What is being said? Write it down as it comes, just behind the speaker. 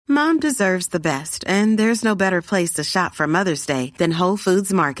Mom deserves the best, and there's no better place to shop for Mother's Day than Whole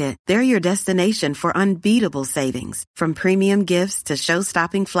Foods Market. They're your destination for unbeatable savings, from premium gifts to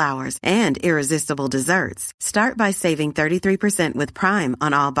show-stopping flowers and irresistible desserts. Start by saving 33% with Prime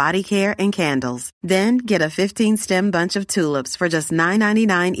on all body care and candles. Then get a 15-stem bunch of tulips for just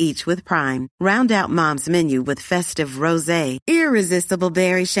 $9.99 each with Prime. Round out Mom's menu with festive rosé, irresistible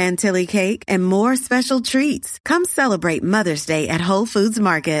berry chantilly cake, and more special treats. Come celebrate Mother's Day at Whole Foods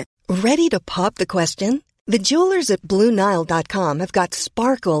Market. Ready to pop the question? The jewelers at BlueNile.com have got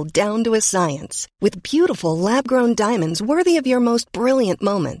sparkle down to a science with beautiful lab-grown diamonds worthy of your most brilliant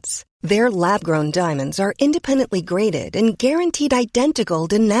moments. Their lab-grown diamonds are independently graded and guaranteed identical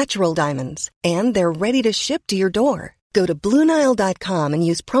to natural diamonds, and they're ready to ship to your door. Go to BlueNile.com and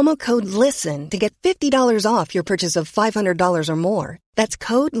use promo code LISTEN to get $50 off your purchase of $500 or more. That's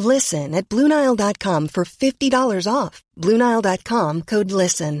code LISTEN at BlueNile.com for $50 off. BlueNile.com, code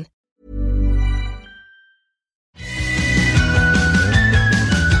LISTEN.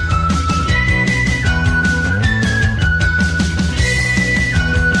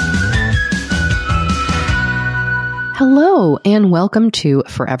 Hello, and welcome to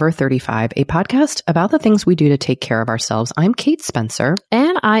Forever 35, a podcast about the things we do to take care of ourselves. I'm Kate Spencer.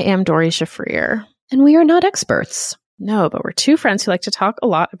 And I am Dory Shafrir. And we are not experts. No, but we're two friends who like to talk a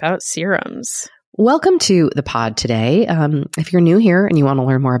lot about serums. Welcome to the pod today. If you're new here and you want to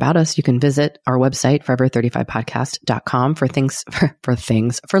learn more about us, you can visit our website, forever35podcast.com for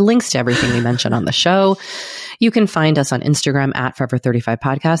links to everything we mention on the show. You can find us on Instagram at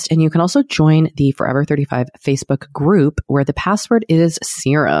Forever35Podcast, and you can also join the Forever 35 Facebook group where the password is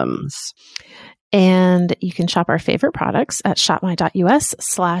serums. And you can shop our favorite products at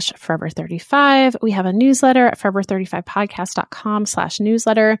shopmy.us/forever35. We have a newsletter at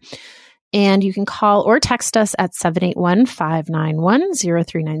forever35podcast.com/newsletter. And you can call or text us at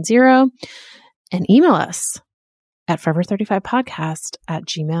 781-591-0390 and email us at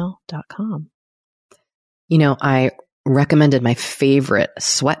forever35podcast@gmail.com. You know, I recommended my favorite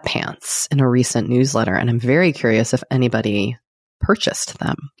sweatpants in a recent newsletter, and I'm very curious if anybody purchased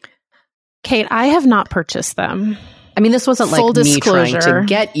them. Kate, I have not purchased them. I mean, this wasn't Full like disclosure. me trying to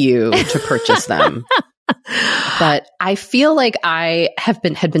get you to purchase them. But I feel like I had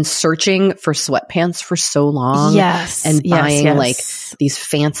been searching for sweatpants for so long. Yes. And buying like these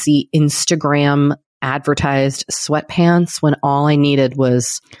fancy Instagram advertised sweatpants when all I needed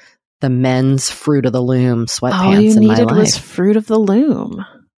was the men's Fruit of the Loom sweatpants all you in my needed life. was Fruit of the Loom.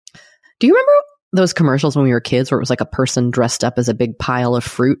 Do you remember those commercials when we were kids where it was like a person dressed up as a big pile of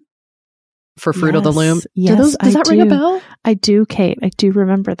fruit for Fruit of the Loom? Yes, does that ring a bell? I do, Kate. I do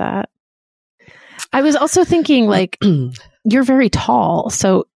remember that. I was also thinking, like, you're very tall,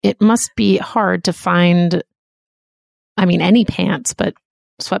 so it must be hard to find, I mean, any pants, but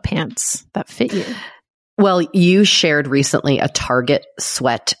sweatpants that fit you. Well, you shared recently a Target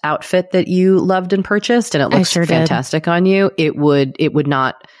sweat outfit that you loved and purchased, and it looks fantastic on you. It would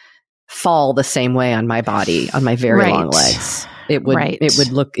not fall the same way on my body, on my very long legs. It would be a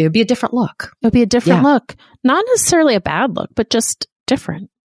different look. It would be a different look. Not necessarily a bad look, but just different.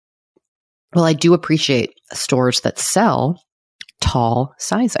 Well, I do appreciate stores that sell tall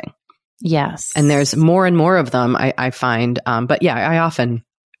sizing. Yes. And there's more and more of them, I find. But yeah, I often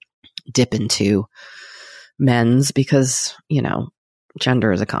dip into men's because, you know,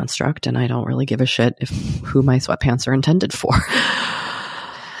 gender is a construct and I don't really give a shit who my sweatpants are intended for.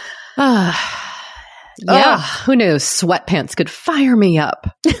 Who knew sweatpants could fire me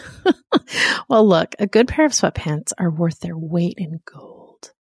up? Well, look, a good pair of sweatpants are worth their weight in gold.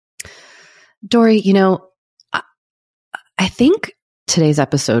 Dory, you know, I think today's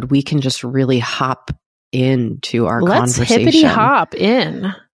episode, we can just really hop into our conversation. Let's hippity hop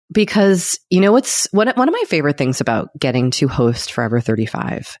in. Because, you know, it's one of my favorite things about getting to host Forever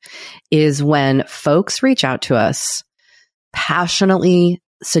 35 is when folks reach out to us passionately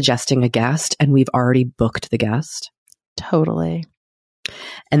suggesting a guest and we've already booked the guest. Totally.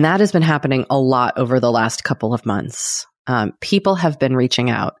 And that has been happening a lot over the last couple of months. People have been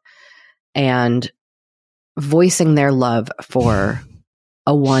reaching out and voicing their love for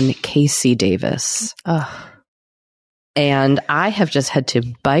a one Casey Davis. And I have just had to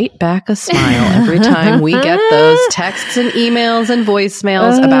bite back a smile every time we get those texts and emails and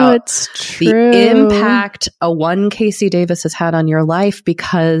voicemails about the impact a one Casey Davis has had on your life,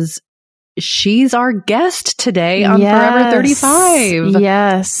 because she's our guest today on Forever 35.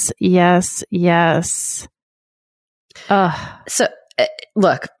 Yes. So,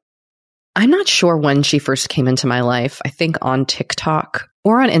 look, I'm not sure when she first came into my life. I think on TikTok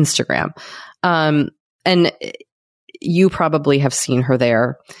or on Instagram. And you probably have seen her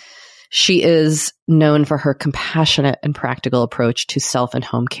there. She is known for her compassionate and practical approach to self and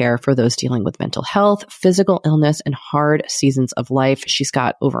home care for those dealing with mental health, physical illness, and hard seasons of life. She's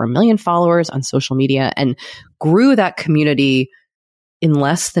got over 1 million followers on social media and grew that community in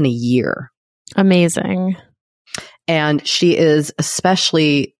less than a year. Amazing. And she is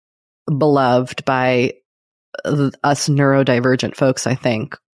especially beloved by us neurodivergent folks, I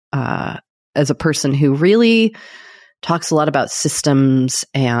think, as a person who really talks a lot about systems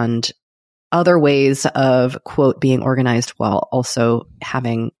and other ways of, quote, being organized while also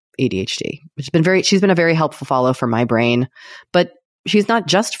having ADHD. She's been a very helpful follow for my brain, but she's not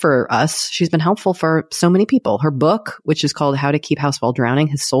just for us. She's been helpful for so many people. Her book, which is called How to Keep House While Drowning,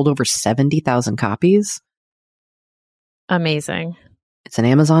 has sold over 70,000 copies. Amazing. It's an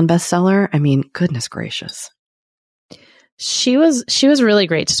Amazon bestseller. I mean, goodness gracious. She was really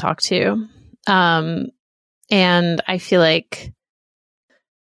great to talk to. And I feel like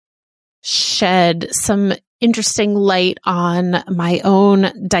shed some interesting light on my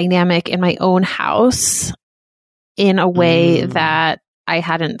own dynamic in my own house in a way that I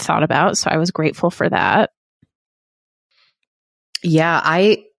hadn't thought about. So I was grateful for that. Yeah,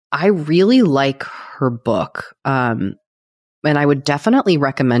 I really like her book. And I would definitely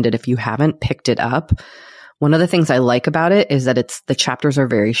recommend it if you haven't picked it up. One of the things I like about it is that the chapters are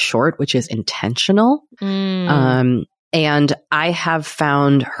very short, which is intentional. And I have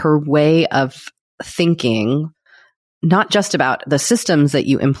found her way of thinking, not just about the systems that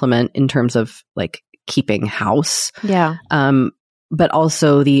you implement in terms of like keeping house, but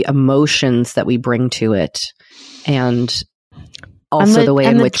also the emotions that we bring to it, and also the way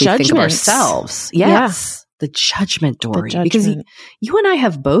in which we think of ourselves. Yes, the judgment, Dory, because you and I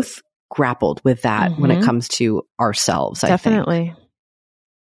have both grappled with that when it comes to ourselves. Definitely.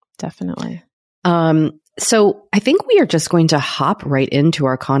 So I think we are just going to hop right into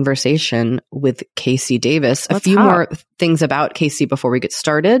our conversation with Casey Davis. A few more things about Casey before we get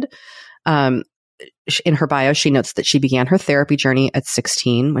started. In her bio, she notes that she began her therapy journey at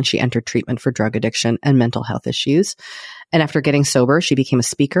 16 when she entered treatment for drug addiction and mental health issues. And after getting sober, she became a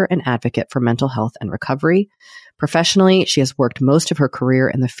speaker and advocate for mental health and recovery. Professionally, she has worked most of her career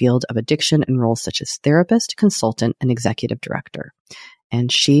in the field of addiction in roles such as therapist, consultant, and executive director. And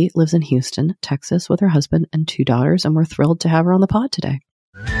she lives in Houston, Texas, with her husband and 2 daughters, and we're thrilled to have her on the pod today.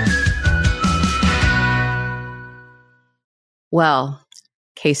 Well,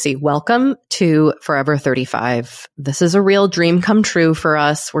 Casey, welcome to Forever 35. This is a real dream come true for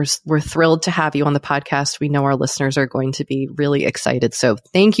us. We're thrilled to have you on the podcast. We know our listeners are going to be really excited. So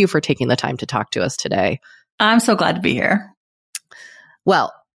thank you for taking the time to talk to us today. I'm so glad to be here.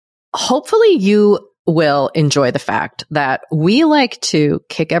 Well, hopefully you will enjoy the fact that we like to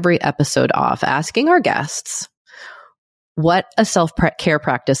kick every episode off asking our guests what a self-care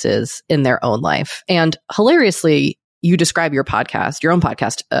practice is in their own life. And hilariously, you describe your own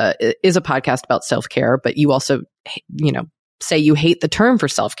podcast is a podcast about self-care, but you also, say you hate the term for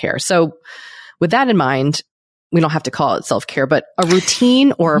self-care. So with that in mind, we don't have to call it self-care, but a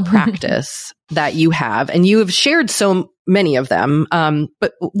routine or a practice that you have, and you have shared so many of them.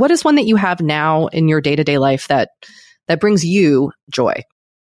 But what is one that you have now in your day-to-day life that brings you joy?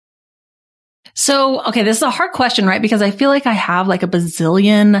 So, okay, this is a hard question, right? Because I feel like I have like a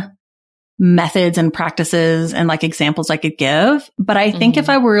bazillion methods and practices and like examples I could give. But I think if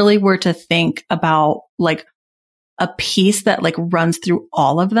I really were to think about like a piece that like runs through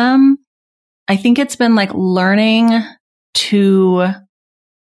all of them, I think it's been like learning to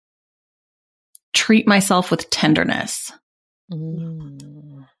treat myself with tenderness.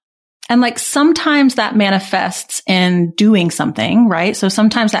 And like sometimes that manifests in doing something, right? So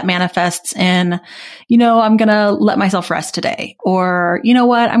sometimes that manifests in, I'm going to let myself rest today, or you know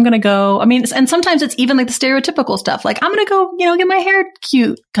what, I'm going to go. I mean, and sometimes it's even like the stereotypical stuff. Like I'm going to go, get my hair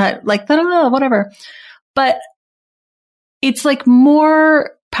cute cut, like whatever. But it's like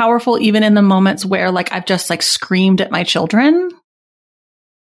more powerful even in the moments where like I've just like screamed at my children,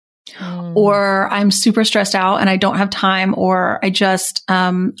 or I'm super stressed out and I don't have time, or I just,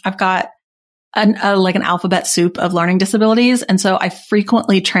 I've got an alphabet soup of learning disabilities. And so I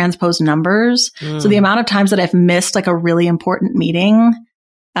frequently transpose numbers. So the amount of times that I've missed like a really important meeting,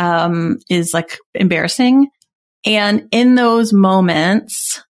 is like embarrassing. And in those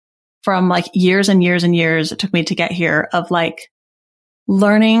moments from like years and years and years it took me to get here, of like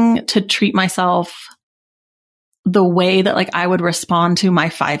learning to treat myself the way that like I would respond to my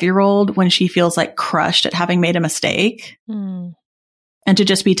 5-year-old when she feels like crushed at having made a mistake, and to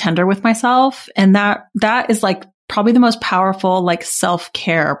just be tender with myself. And that is like probably the most powerful like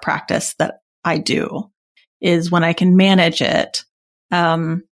self-care practice that I do. is when I can manage it,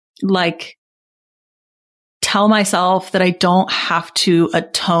 like tell myself that I don't have to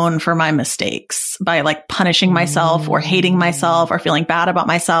atone for my mistakes by like punishing myself or hating myself or feeling bad about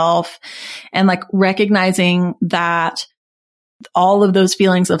myself, and like recognizing that all of those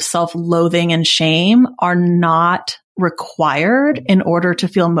feelings of self-loathing and shame are not required in order to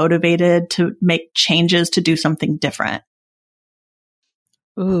feel motivated to make changes to do something different.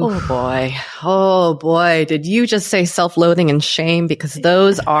 Ooh. Oh boy. Did you just say self-loathing and shame? Because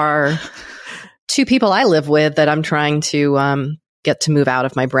those are two people I live with that I'm trying to get to move out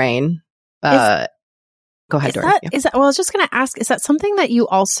of my brain. Go ahead, Dory. Well, I was just going to ask, is that something that you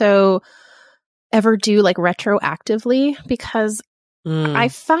also ever do like retroactively? Because I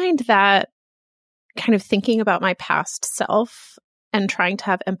find that kind of thinking about my past self and trying to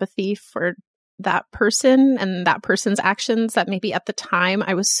have empathy for that person and that person's actions that maybe at the time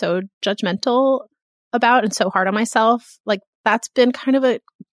I was so judgmental about and so hard on myself, like that's been kind of a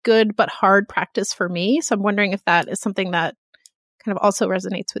good but hard practice for me. So I'm wondering if that is something that kind of also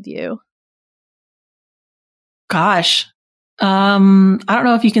resonates with you. Gosh. I don't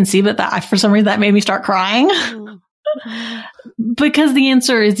know if you can see, but that for some reason that made me start crying because the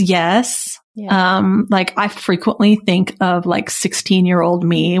answer is yes. Yeah. Like I frequently think of like 16-year-old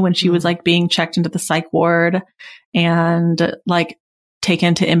me when she was like being checked into the psych ward and like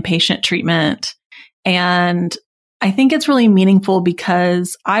taken to inpatient treatment. And I think it's really meaningful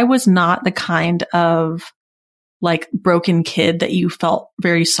because I was not the kind of like broken kid that you felt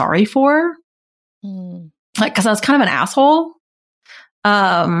very sorry for. Like, cause I was kind of an asshole.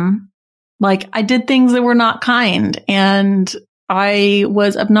 Like I did things that were not kind and I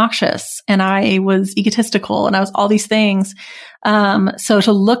was obnoxious and I was egotistical and I was all these things. So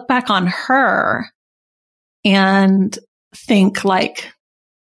to look back on her and think like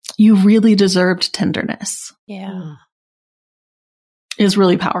you really deserved tenderness. Yeah. Is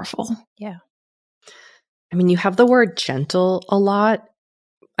really powerful. Yeah. I mean, you have the word gentle a lot.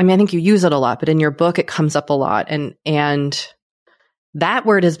 I mean, I think you use it a lot, but in your book, it comes up a lot. And that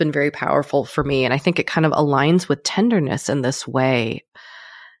word has been very powerful for me. And I think it kind of aligns with tenderness in this way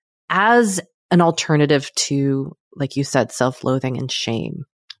as an alternative to, like you said, self-loathing and shame.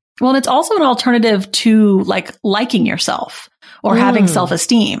 Well, and it's also an alternative to like liking yourself or having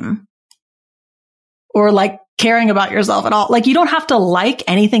self-esteem or like caring about yourself at all. Like you don't have to like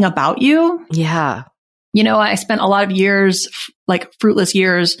anything about you. Yeah. You know, I spent a lot of years, like fruitless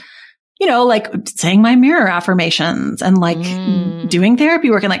years, you know, like saying my mirror affirmations and like doing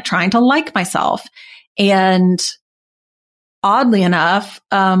therapy work and like trying to like myself. And oddly enough,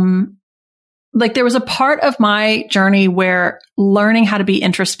 like there was a part of my journey where learning how to be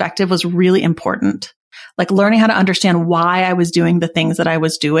introspective was really important. Like learning how to understand why I was doing the things that I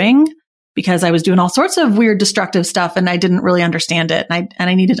was doing, because I was doing all sorts of weird, destructive stuff and I didn't really understand it. And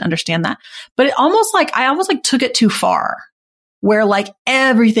I needed to understand that. But I almost took it too far where like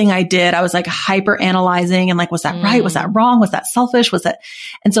everything I did, I was like hyper analyzing and like, was that right? Was that wrong? Was that selfish? Was that?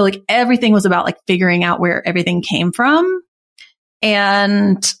 And so like everything was about like figuring out where everything came from.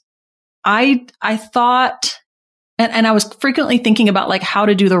 And I thought, and I was frequently thinking about like how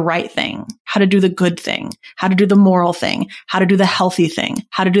to do the right thing, how to do the good thing, how to do the moral thing, how to do the healthy thing,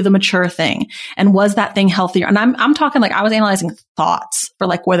 how to do the mature thing. And was that thing healthier? And I'm talking like I was analyzing thoughts for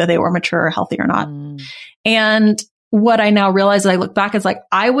like whether they were mature or healthy or not. And what I now realize as I look back is like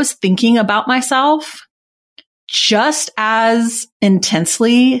I was thinking about myself just as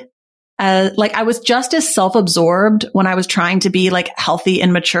intensely as like I was just as self-absorbed when I was trying to be like healthy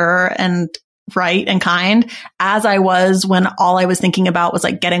and mature and right and kind as I was when all I was thinking about was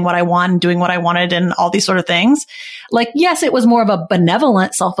like getting what I want, doing what I wanted and all these sort of things. Like, yes, it was more of a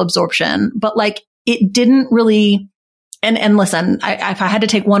benevolent self-absorption, but like it didn't really, and listen, if I had to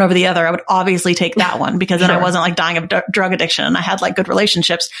take one over the other, I would obviously take that one because then I wasn't like dying of drug addiction and I had like good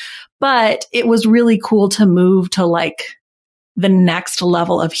relationships, but it was really cool to move to like the next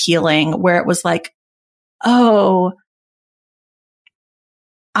level of healing where it was like, oh,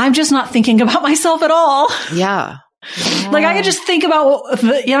 I'm just not thinking about myself at all. Yeah. Like I could just think about,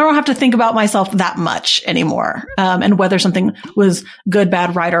 I don't have to think about myself that much anymore. And whether something was good,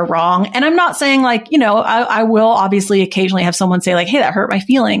 bad, right, or wrong. And I'm not saying like, you know, I will obviously occasionally have someone say like, hey, that hurt my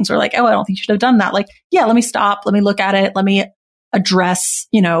feelings or like, oh, I don't think you should have done that. Like, yeah, let me stop. Let me look at it. Let me address,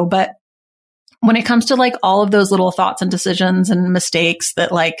 you know, but when it comes to like all of those little thoughts and decisions and mistakes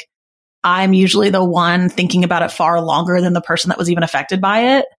that like, I'm usually the one thinking about it far longer than the person that was even affected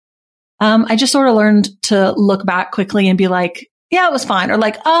by it. I just sort of learned to look back quickly and be like, yeah, it was fine. Or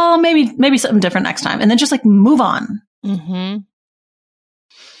like, oh, maybe something different next time. And then just like move on.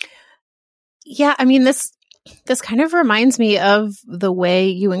 Yeah. I mean, This kind of reminds me of the way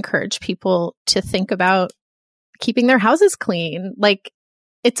you encourage people to think about keeping their houses clean. Like,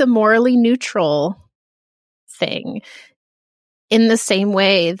 it's a morally neutral thing in the same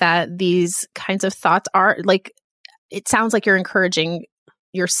way that these kinds of thoughts are. Like, it sounds like you're encouraging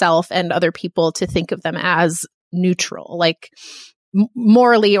yourself and other people to think of them as neutral, like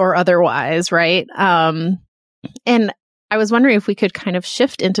morally or otherwise, right? And I was wondering if we could kind of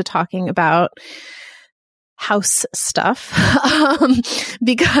shift into talking about house stuff,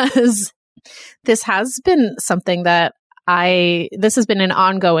 because this has been something that this has been an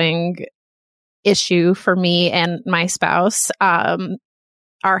ongoing issue for me and my spouse.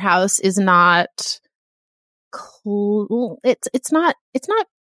 Our house is not it's not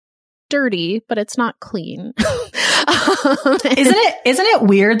dirty, but it's not clean. Isn't it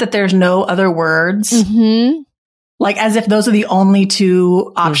weird that there's no other words? Mm-hmm. Like, as if those are the only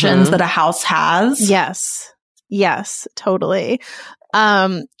two options that a house has. Yes, totally.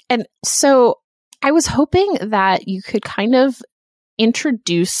 And so I was hoping that you could kind of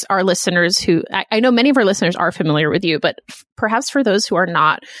introduce our listeners who, I know many of our listeners are familiar with you, but perhaps for those who are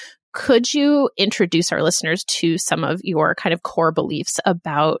not, could you introduce our listeners to some of your kind of core beliefs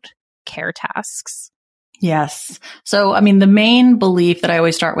about care tasks? Yes. So, I mean, the main belief that I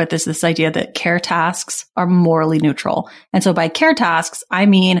always start with is this idea that care tasks are morally neutral. And so by care tasks, I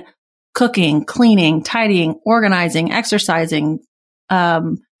mean cooking, cleaning, tidying, organizing, exercising,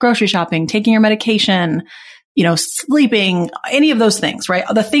 grocery shopping, taking your medication, sleeping, any of those things, right?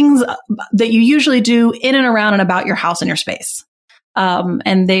 The things that you usually do in and around and about your house and your space.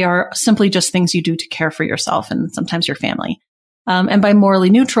 And they are simply just things you do to care for yourself and sometimes your family. And by morally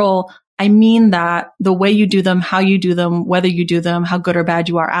neutral, I mean that the way you do them, how you do them, whether you do them, how good or bad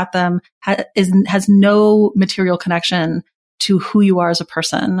you are at them, has no material connection to who you are as a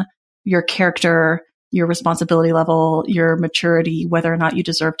person, your character, your responsibility level, your maturity, whether or not you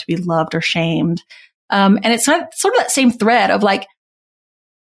deserve to be loved or shamed. And it's sort of that same thread of like,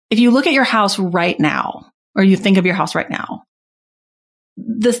 if you look at your house right now, or you think of your house right now,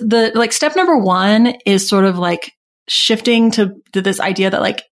 the step number one is sort of like shifting to this idea that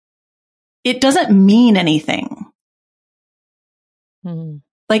like, it doesn't mean anything.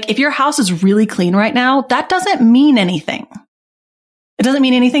 Like, if your house is really clean right now, that doesn't mean anything. It doesn't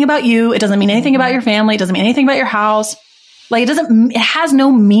mean anything about you. It doesn't mean anything about your family. It doesn't mean anything about your house. Like, it has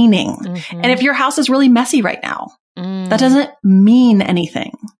no meaning. And if your house is really messy right now, that doesn't mean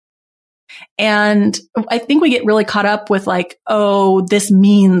anything. And I think we get really caught up with like, oh, this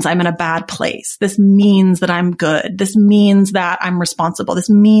means I'm in a bad place. This means that I'm good. This means that I'm responsible. This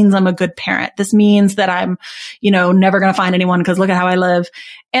means I'm a good parent. This means that I'm, never going to find anyone because look at how I live.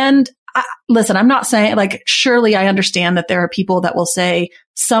 And listen, I'm not saying like, surely I understand that there are people that will say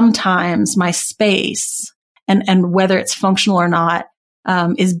sometimes my space and whether it's functional or not,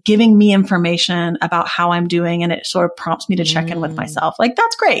 is giving me information about how I'm doing. And it sort of prompts me to check in with myself. Like,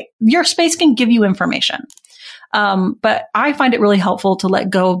 that's great. Your space can give you information. But I find it really helpful to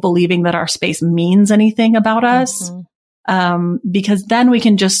let go of believing that our space means anything about us. Because then we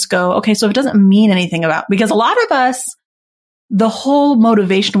can just go, okay, so if it doesn't mean anything because a lot of us, the whole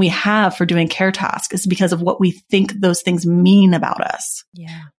motivation we have for doing care tasks is because of what we think those things mean about us.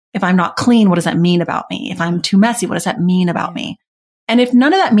 Yeah. If I'm not clean, what does that mean about me? If I'm too messy, what does that mean about me? And if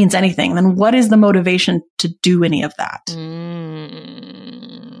none of that means anything, then what is the motivation to do any of that?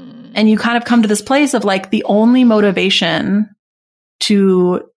 And you kind of come to this place of like, the only motivation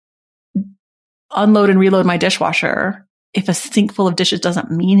to unload and reload my dishwasher, if a sink full of dishes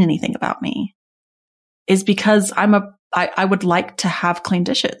doesn't mean anything about me, is because I would like to have clean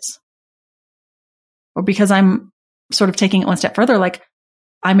dishes. Or because I'm sort of taking it one step further, like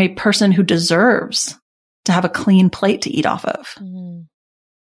I'm a person who deserves to have a clean plate to eat off of.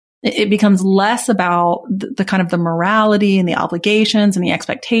 It becomes less about the kind of the morality and the obligations and the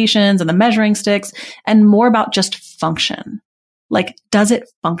expectations and the measuring sticks, and more about just function. Like, does it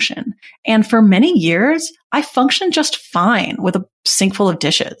function? And for many years, I functioned just fine with a sink full of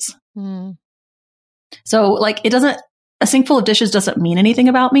dishes. So like, a sink full of dishes doesn't mean anything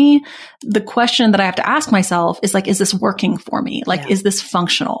about me. The question that I have to ask myself is like, is this working for me? Like, is this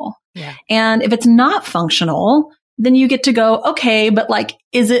functional? Yeah. And if it's not functional, then you get to go, okay, but like,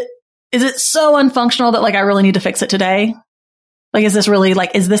 is it so unfunctional that like, I really need to fix it today? Like, is this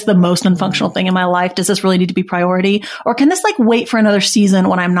the most unfunctional thing in my life? Does this really need to be priority? Or can this like wait for another season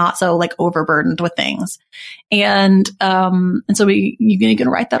when I'm not so like overburdened with things? And so you can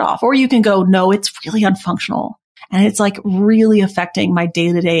write that off, or you can go, no, it's really unfunctional. And it's like really affecting my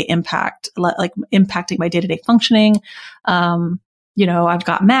day-to-day impact, like impacting my day-to-day functioning. I've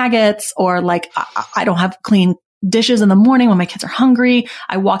got maggots, or like I don't have clean dishes in the morning when my kids are hungry.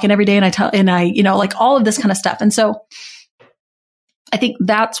 I walk in every day and like all of this kind of stuff. And so I think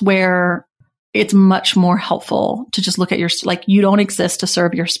that's where it's much more helpful to just look at you don't exist to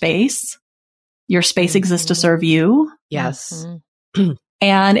serve your space. Your space exists to serve you. Yes.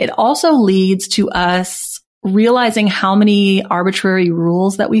 And it also leads to us realizing how many arbitrary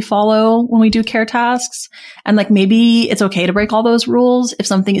rules that we follow when we do care tasks. And like, maybe it's okay to break all those rules if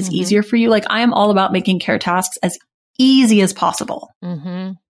something is easier for you. Like, I am all about making care tasks as easy as possible.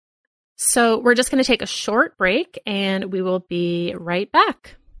 So we're just going to take a short break and we will be right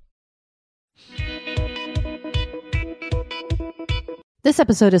back. This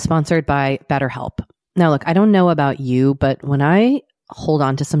episode is sponsored by BetterHelp. Now, look, I don't know about you, but when I hold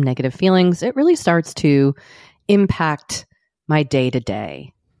on to some negative feelings, it really starts to impact my day to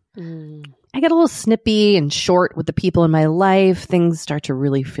day. I get a little snippy and short with the people in my life. Things start to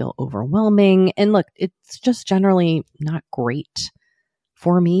really feel overwhelming. And look, it's just generally not great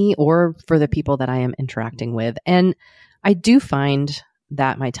for me or for the people that I am interacting with. And I do find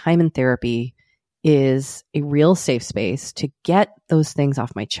that my time in therapy is a real safe space to get those things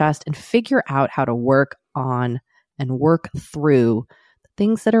off my chest and figure out how to work on and work through the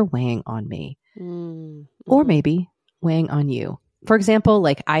things that are weighing on me or maybe weighing on you. For example,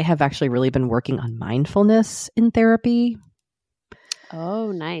 like I have actually really been working on mindfulness in therapy.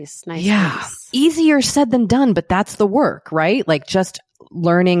 Oh, nice. Yeah. Nice. Easier said than done, but that's the work, right? Like just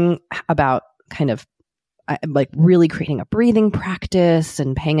learning about kind of like really creating a breathing practice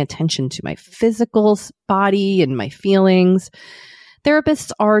and paying attention to my physical body and my feelings.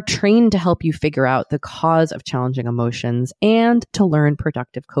 Therapists are trained to help you figure out the cause of challenging emotions and to learn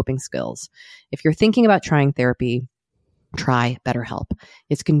productive coping skills. If you're thinking about trying therapy, try BetterHelp.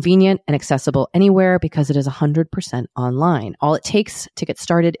 It's convenient and accessible anywhere because it is 100% online. All it takes to get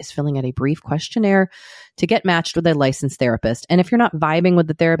started is filling out a brief questionnaire to get matched with a licensed therapist. And if you're not vibing with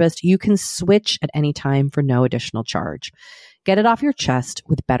the therapist, you can switch at any time for no additional charge. Get it off your chest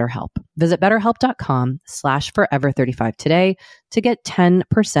with BetterHelp. Visit BetterHelp.com/forever35 today to get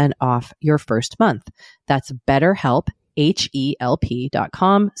 10% off your first month. That's BetterHelp,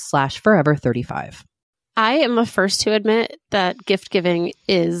 HELP.com/forever35. I am the first to admit that gift giving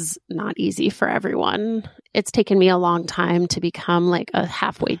is not easy for everyone. It's taken me a long time to become like a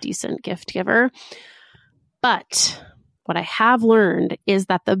halfway decent gift giver. But what I have learned is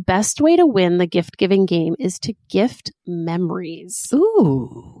that the best way to win the gift giving game is to gift memories.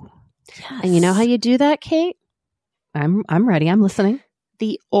 Ooh. Yes. And you know how you do that, Kate? I'm ready. I'm listening.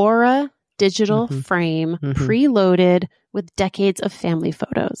 The Aura digital frame preloaded with decades of family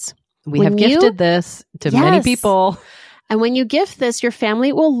photos. We have gifted this to many people. And when you gift this, your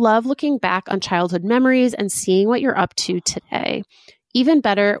family will love looking back on childhood memories and seeing what you're up to today. Even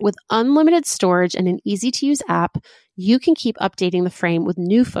better, with unlimited storage and an easy-to-use app, you can keep updating the frame with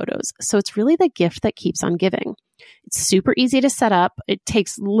new photos. So it's really the gift that keeps on giving. It's super easy to set up. It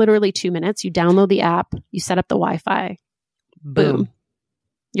takes literally 2 minutes. You download the app, you set up the Wi-Fi. Boom.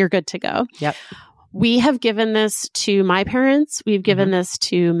 You're good to go. Yep. We have given this to my parents. We've given this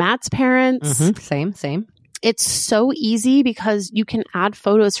to Matt's parents. Same. It's so easy because you can add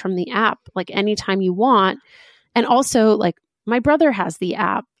photos from the app like anytime you want. And also, like, my brother has the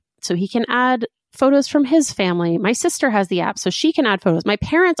app, so he can add photos from his family. My sister has the app, so she can add photos. My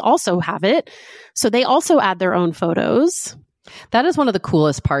parents also have it, so they also add their own photos. That is one of the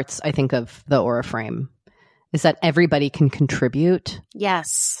coolest parts, I think, of the Aura frame, is that everybody can contribute.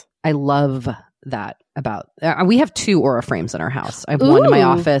 Yes. I love that about we have 2 Aura frames in our house. I have one in my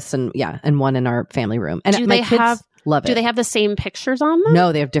office and one in our family room. And my kids love it. Do they have the same pictures on them?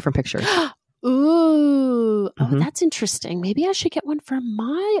 No, they have different pictures. Ooh. Oh, that's interesting. Maybe I should get one for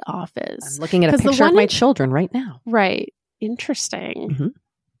my office. I'm looking at a picture of my children right now. Right. Interesting.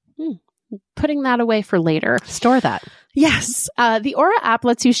 Putting that away for later. Store that. Yes. The Aura app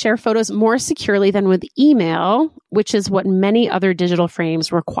lets you share photos more securely than with email, which is what many other digital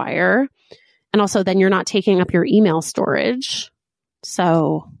frames require. And also then you're not taking up your email storage.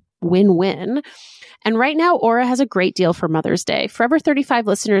 So win-win. And right now, Aura has a great deal for Mother's Day. Forever 35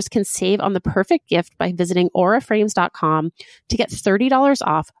 listeners can save on the perfect gift by visiting auraframes.com to get $30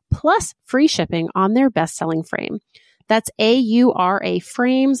 off plus free shipping on their best-selling frame. That's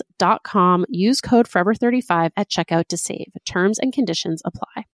auraframes.com. Use code Forever35 at checkout to save. Terms and conditions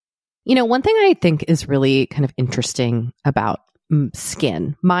apply. You know, one thing I think is really kind of interesting about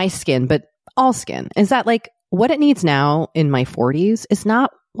skin, my skin, but all skin, is that like what it needs now in my 40s is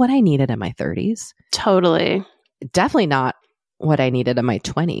not what I needed in my 30s. Totally. Definitely not what I needed in my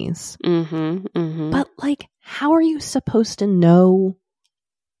 20s. Mm-hmm, mm-hmm. But like, how are you supposed to know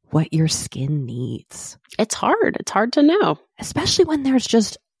what your skin needs? It's hard. It's hard to know. Especially when there's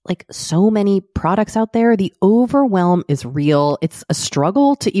just like so many products out there. The overwhelm is real. It's a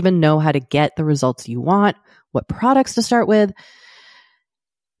struggle to even know how to get the results you want, what products to start with.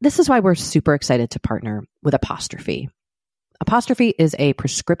 This is why we're super excited to partner with Apostrophe. Apostrophe is a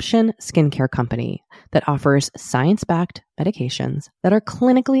prescription skincare company that offers science-backed medications that are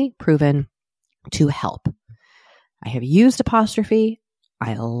clinically proven to help. I have used Apostrophe.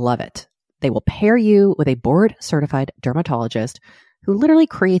 I love it. They will pair you with a board-certified dermatologist who literally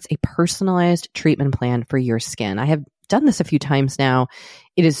creates a personalized treatment plan for your skin. I have done this a few times now.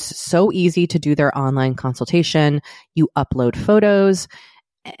 It is so easy to do their online consultation. You upload photos.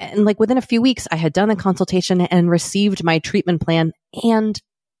 And like within a few weeks, I had done the consultation and received my treatment plan and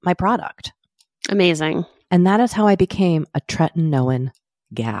my product. Amazing. And that is how I became a tretinoin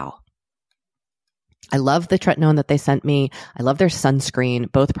gal. I love the tretinoin that they sent me. I love their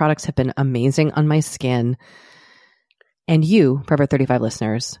sunscreen. Both products have been amazing on my skin. And you, Forever 35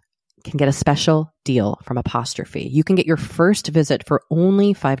 listeners, can get a special deal from Apostrophe. You can get your first visit for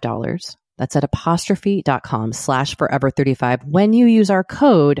only $5. That's at apostrophe.com/forever35 when you use our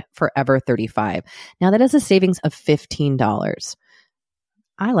code forever35. Now that is a savings of $15.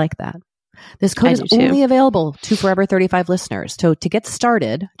 I like that. This code is only available to Forever 35 listeners. So to get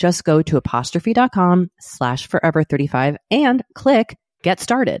started, just go to apostrophe.com/forever35 and click Get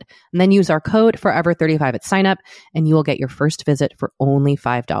Started. And then use our code forever35 at sign up and you will get your first visit for only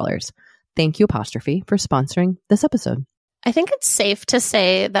 $5. Thank you, Apostrophe, for sponsoring this episode. I think it's safe to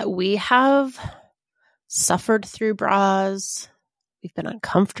say that we have suffered through bras. We've been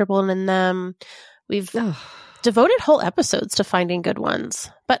uncomfortable in them. We've devoted whole episodes to finding good ones.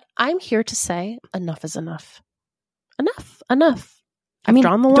 But I'm here to say enough is enough. Enough. I mean,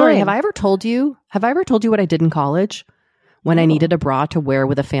 drawn the line. Dory, have I ever told you what I did in college when I needed a bra to wear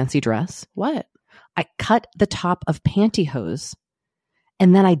with a fancy dress? What? I cut the top of pantyhose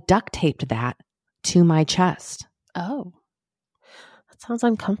and then I duct taped that to my chest. Oh. Sounds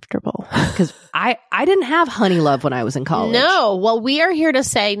uncomfortable. Because I didn't have Honey Love when I was in college. No. Well, we are here to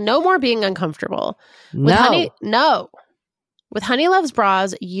say no more being uncomfortable. With Honey Love's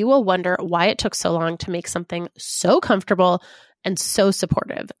bras, you will wonder why it took so long to make something so comfortable and so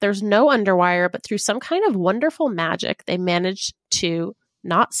supportive. There's no underwire, but through some kind of wonderful magic, they managed to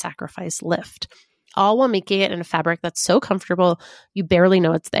not sacrifice lift, all while making it in a fabric that's so comfortable you barely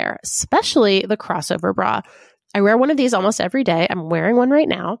know it's there, especially the crossover bra. I wear one of these almost every day. I'm wearing one right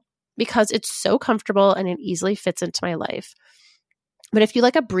now because it's so comfortable and it easily fits into my life. But if you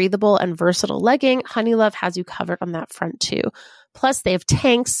like a breathable and versatile legging, Honey Love has you covered on that front too. Plus, they have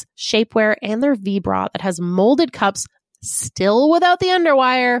tanks, shapewear, and their V-bra that has molded cups, still without the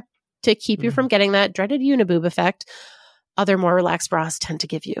underwire, to keep you from getting that dreaded uniboob effect other more relaxed bras tend to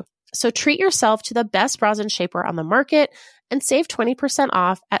give you. So treat yourself to the best bras and shapewear on the market and save 20%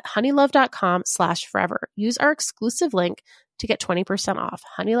 off at honeylove.com/forever. Use our exclusive link to get 20% off,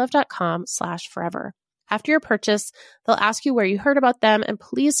 honeylove.com/forever. After your purchase, they'll ask you where you heard about them, and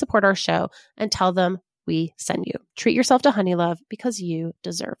please support our show and tell them we send you. Treat yourself to Honey Love because you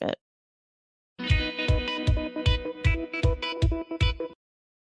deserve it.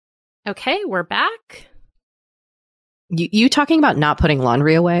 Okay, we're back. You talking about not putting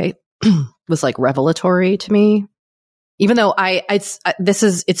laundry away was like revelatory to me. Even though it's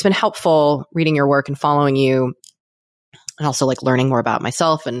been helpful reading your work and following you, and also like learning more about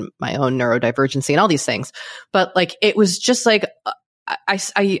myself and my own neurodivergency and all these things. But like, it was just like,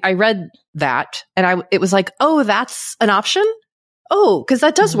 I read that and it was like, oh, that's an option. Oh, cause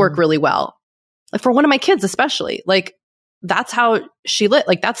that does work really well. Like for one of my kids, especially, like that's how she lit,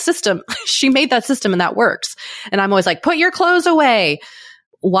 like that system, she made that system and that works. And I'm always like, put your clothes away.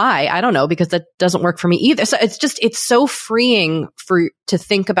 Why? I don't know, because that doesn't work for me either. So it's so freeing to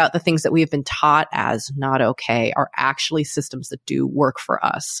think about the things that we have been taught as not okay are actually systems that do work for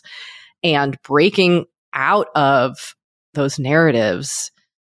us. And breaking out of those narratives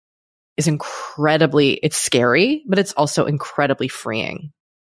is it's scary, but it's also incredibly freeing.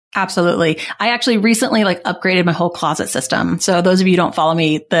 Absolutely. I actually recently upgraded my whole closet system. So those of you who don't follow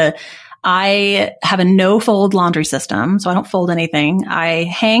me, I have a no fold laundry system. So I don't fold anything. I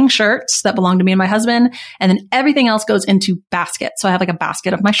hang shirts that belong to me and my husband, and then everything else goes into baskets. So I have a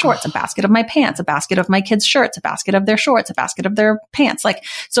basket of my shorts, a basket of my pants, a basket of my kids' shirts, a basket of their shorts, a basket of their pants.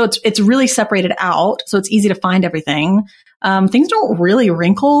 So it's really separated out. So it's easy to find everything. Things don't really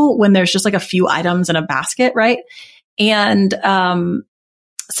wrinkle when there's just a few items in a basket, right? And,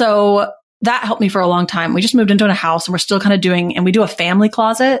 so that helped me for a long time. We just moved into a house and we're still kind of doing, and we do a family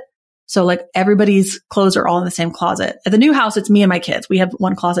closet. So like everybody's clothes are all in the same closet. At the new house, it's me and my kids. We have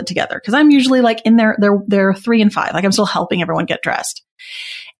one closet together because I'm usually like in there, they're 3 and 5. Like I'm still helping everyone get dressed.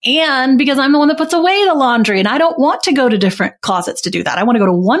 And because I'm the one that puts away the laundry and I don't want to go to different closets to do that. I want to go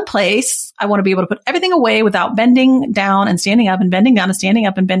to one place. I want to be able to put everything away without bending down and standing up and bending down and standing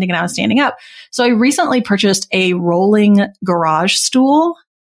up and bending down and standing up. So I recently purchased a rolling garage stool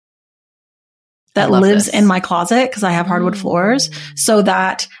that lives in my closet because I have hardwood floors, so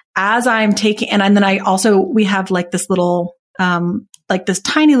that as I'm taking, and then we have like this little, like this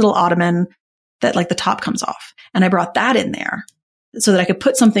tiny little ottoman that like the top comes off. And I brought that in there so that I could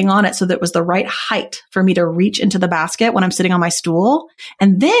put something on it so that it was the right height for me to reach into the basket when I'm sitting on my stool.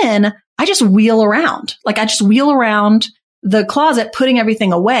 And then I just wheel around. Like I just wheel around the closet, putting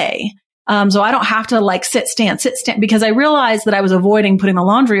everything away. So I don't have to like sit, stand, because I realized that I was avoiding putting the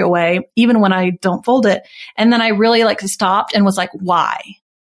laundry away, even when I don't fold it. And then I really like stopped and was like, why?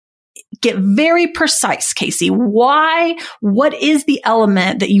 Get very precise, Casey. Why? What is the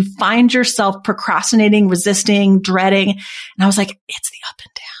element that you find yourself procrastinating, resisting, dreading? And I was like, it's the up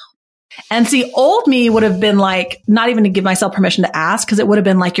and down. And see, old me would have been like, not even to give myself permission to ask, because it would have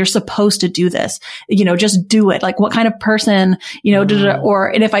been like, you're supposed to do this, just do it. Like what kind of person,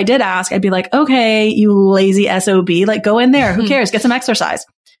 and if I did ask, I'd be like, okay, you lazy SOB, like go in there. Who cares? Get some exercise.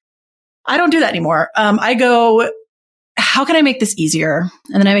 I don't do that anymore. I go, how can I make this easier?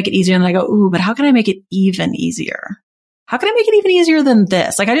 And then I make it easier. And then I go, ooh, but how can I make it even easier? How can I make it even easier than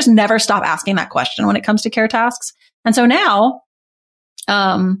this? Like I just never stop asking that question when it comes to care tasks. And so now,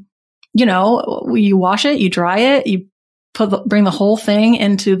 you wash it, you dry it, you bring the whole thing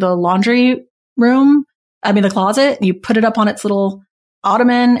into the laundry room. The closet, you put it up on its little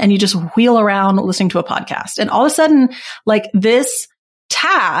ottoman and you just wheel around listening to a podcast. And all of a sudden, like this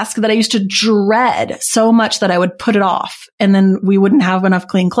task that I used to dread so much that I would put it off and then we wouldn't have enough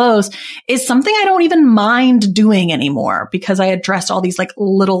clean clothes is something I don't even mind doing anymore because I addressed all these like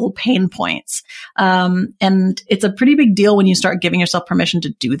little pain points. And it's a pretty big deal when you start giving yourself permission to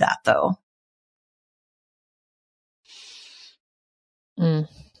do that though. Sorry.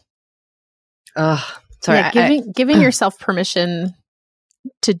 Yeah, giving yourself permission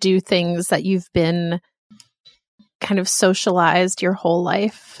to do things that you've been kind of socialized your whole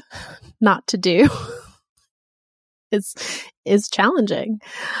life not to do is challenging.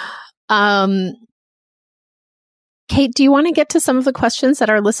 Kate, do you want to get to some of the questions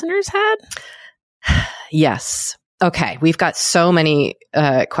that our listeners had? Yes. Okay. We've got so many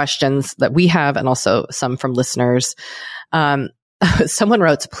questions that we have and also some from listeners. Someone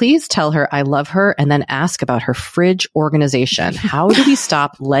wrote, please tell her I love her and then ask about her fridge organization. How do we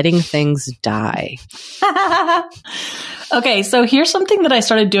stop letting things die? Okay. So here's something that I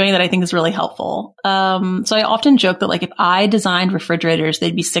started doing that I think is really helpful. So I often joke that like if I designed refrigerators,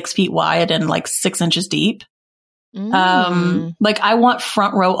 they'd be 6 feet wide and like 6 inches deep. Like I want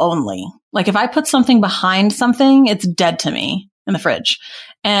front row only. Like if I put something behind something, it's dead to me in the fridge.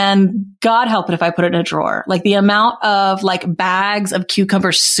 And God help it if I put it in a drawer. Like the amount of like bags of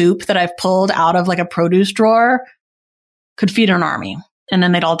cucumber soup that I've pulled out of like a produce drawer could feed an army and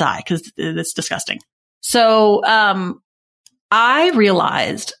then they'd all die because it's disgusting. So, I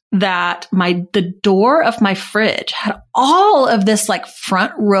realized that the door of my fridge had all of this like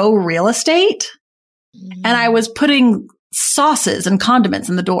front row real estate. And I was putting sauces and condiments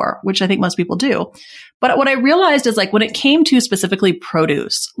in the door, which I think most people do. But what I realized is like when it came to specifically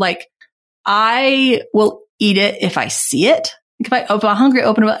produce, like I will eat it if I see it. Like if I'm hungry,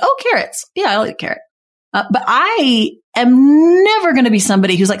 open it, like, oh, carrots. Yeah, I'll eat a carrot. But I am never going to be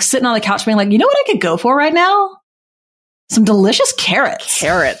somebody who's like sitting on the couch being like, you know what I could go for right now? Some delicious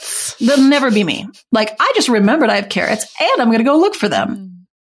carrots. They'll never be me. Like I just remembered I have carrots and I'm going to go look for them.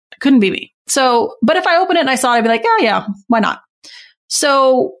 Couldn't be me. So, but if I open it and I saw it, I'd be like, oh yeah, why not?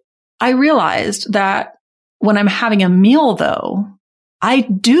 So I realized that when I'm having a meal though, I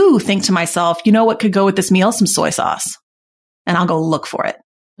do think to myself, you know what could go with this meal? Some soy sauce. And I'll go look for it.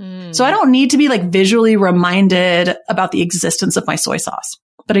 So I don't need to be like visually reminded about the existence of my soy sauce,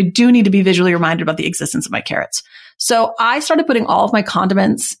 but I do need to be visually reminded about the existence of my carrots. So I started putting all of my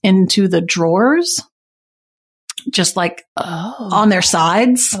condiments into the drawers, just like on their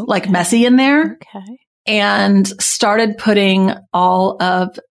sides, like messy in there. Okay. And started putting all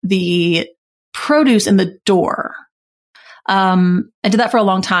of the produce in the door. I did that for a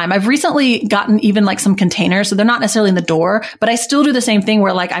long time. I've recently gotten even like some containers. So they're not necessarily in the door, but I still do the same thing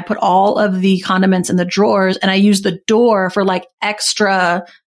where like I put all of the condiments in the drawers and I use the door for like extra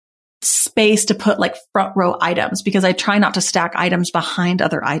space to put like front row items because I try not to stack items behind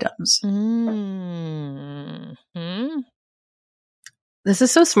other items. Mm-hmm. This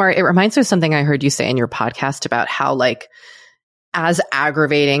is so smart. It reminds me of something I heard you say in your podcast about how like as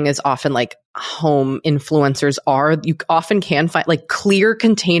aggravating as often like home influencers are, you often can find like clear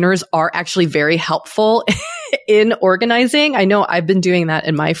containers are actually very helpful in organizing. I know I've been doing that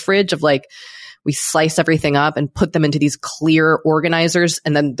in my fridge of like, we slice everything up and put them into these clear organizers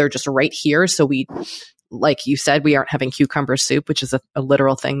and then they're just right here. So we, like you said, we aren't having cucumber soup, which is a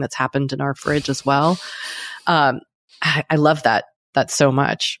literal thing that's happened in our fridge as well. I love that so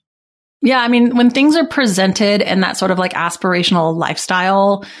much. Yeah. I mean, when things are presented in that sort of like aspirational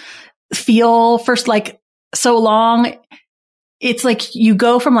lifestyle feel for like so long, it's like you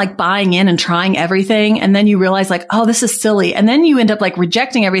go from like buying in and trying everything. And then you realize like, oh, this is silly. And then you end up like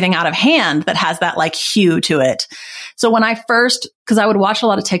rejecting everything out of hand that has that like hue to it. So when I first, cause I would watch a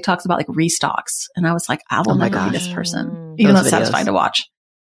lot of TikToks about like restocks and I was like, I will never be this person, even though it's satisfying to watch.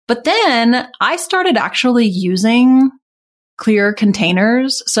 But then I started actually using clear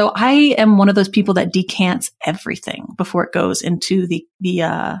containers. So I am one of those people that decants everything before it goes into the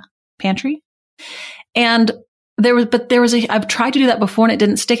pantry. And I've tried to do that before and it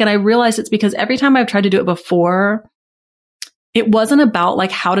didn't stick. And I realized it's because every time I've tried to do it before, it wasn't about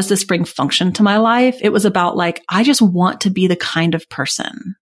like, how does this bring function to my life? It was about like, I just want to be the kind of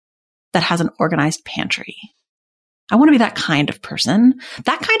person that has an organized pantry. I want to be that kind of person.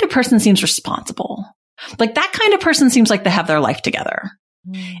 That kind of person seems responsible. Like that kind of person seems like they have their life together.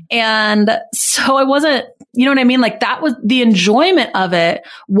 And so I wasn't, you know what I mean? Like that was the enjoyment of it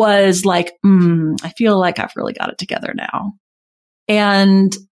was like, I feel like I've really got it together now.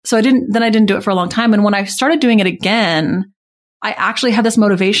 And so I didn't do it for a long time. And when I started doing it again, I actually had this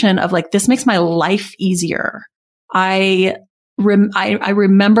motivation of like, this makes my life easier. I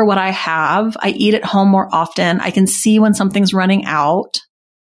remember what I have. I eat at home more often. I can see when something's running out.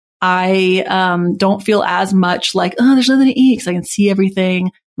 I don't feel as much like, oh, there's nothing to eat because I can see everything.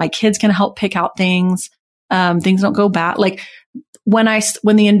 My kids can help pick out things. Things don't go bad. Like when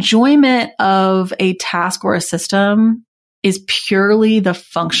the enjoyment of a task or a system is purely the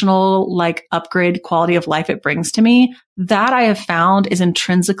functional, like upgrade quality of life it brings to me, that I have found is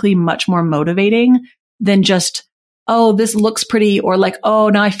intrinsically much more motivating than just, oh, this looks pretty, or like, oh,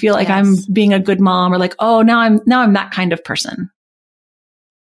 now I feel like I'm being a good mom, or like, oh, now I'm that kind of person.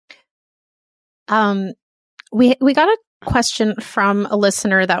 We got a question from a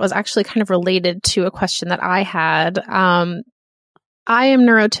listener that was actually kind of related to a question that I had. I am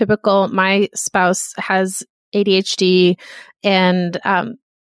neurotypical. My spouse has ADHD, and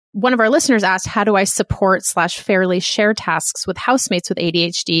one of our listeners asked, how do I support / fairly share tasks with housemates with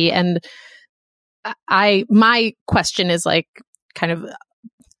ADHD? And my question is like kind of,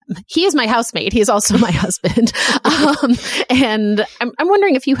 he is my housemate. He is also my husband. And I'm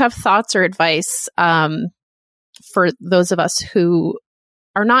wondering if you have thoughts or advice for those of us who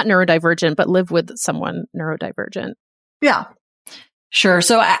are not neurodivergent, but live with someone neurodivergent. Yeah, sure.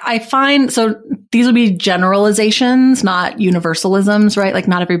 So I find, so these would be generalizations, not universalisms, right? Like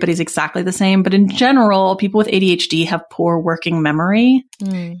not everybody's exactly the same, but in general, people with ADHD have poor working memory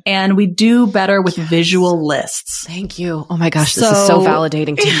and we do better with visual lists. Thank you. Oh my gosh, this is so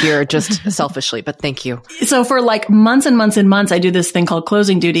validating to hear just selfishly, but thank you. So for like months and months and months, I do this thing called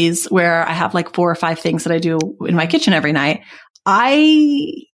closing duties where I have like 4 or 5 things that I do in my kitchen every night.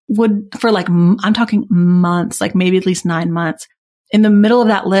 I would, for like, I'm talking months, like maybe at least 9 months. In the middle of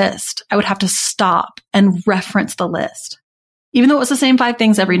that list, I would have to stop and reference the list, even though it was the same 5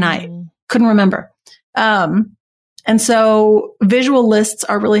 things every night. Couldn't remember. And so visual lists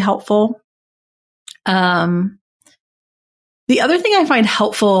are really helpful. The other thing I find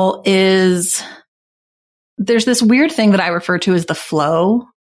helpful is there's this weird thing that I refer to as the flow,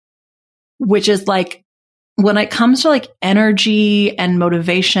 which is like when it comes to like energy and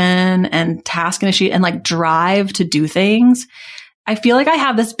motivation and task initiation and like drive to do things, I feel like I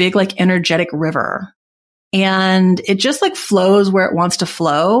have this big, like energetic river and it just like flows where it wants to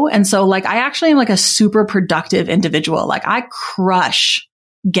flow. And so like, I actually am like a super productive individual. Like I crush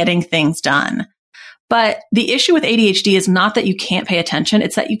getting things done. But the issue with ADHD is not that you can't pay attention.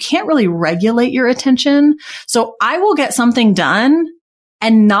 It's that you can't really regulate your attention. So I will get something done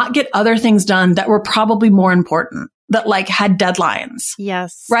and not get other things done that were probably more important, that like had deadlines.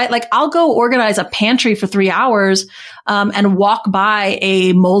 Yes. Right? Like I'll go organize a pantry for 3 hours, and walk by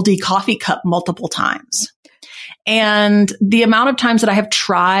a moldy coffee cup multiple times. And the amount of times that I have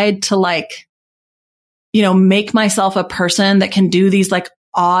tried to like, you know, make myself a person that can do these like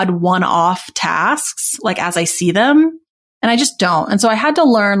odd one-off tasks, like as I see them, And I just don't. And so I had to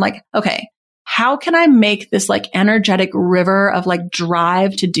learn like, okay, how can I make this like energetic river of like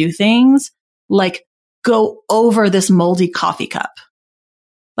drive to do things, like go over this moldy coffee cup?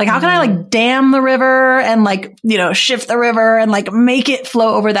 Like, how can I like dam the river and like, you know, shift the river and like make it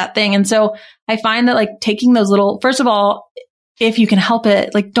flow over that thing? And so I find that like taking those little, first of all, if you can help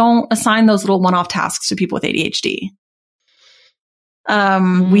it, like don't assign those little one-off tasks to people with ADHD.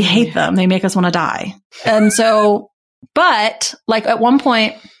 We hate them. They make us want to die. And so, but like at one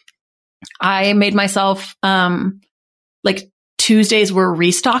point I made myself, like Tuesdays were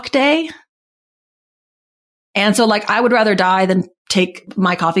restock day. And so like, I would rather die than take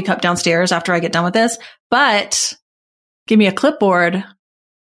my coffee cup downstairs after I get done with this, but give me a clipboard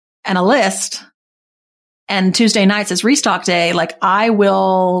and a list. And Tuesday nights is restock day. Like I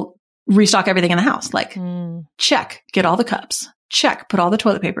will restock everything in the house. Like check, get all the cups, check, put all the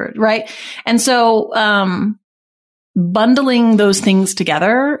toilet paper, right? And so, bundling those things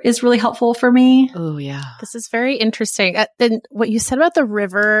together is really helpful for me. Oh yeah. This is very interesting. And what you said about the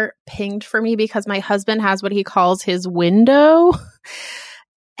river pinged for me because my husband has what he calls his window.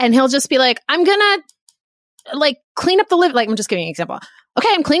 And he'll just be like, I'm going to like clean up the like, I'm just giving an example. Okay,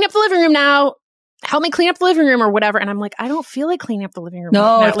 I'm cleaning up the living room now. Help me clean up the living room or whatever. And I'm like, I don't feel like cleaning up the living room.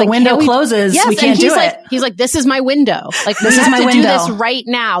 No, right if the window closes, we can't do it. He's like, this is my window. Like, this is my window. Do this right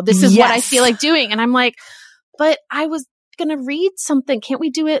now. This is what I feel like doing. And I'm like, but I was going to read something. Can't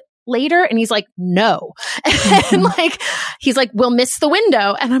we do it later? And he's like, no. And like, he's like, we'll miss the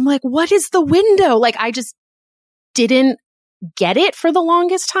window. And I'm like, what is the window? Like, I just didn't get it for the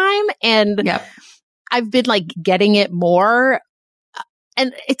longest time. And I've been like getting it more.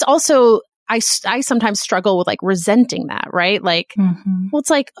 And it's also, I sometimes struggle with like resenting that, right? Like, well,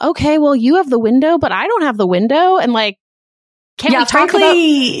 it's like, okay, well, you have the window, but I don't have the window. And like, can't we talk about,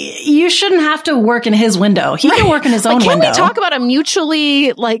 you shouldn't have to work in his window. He can work in his own window. Can we talk about a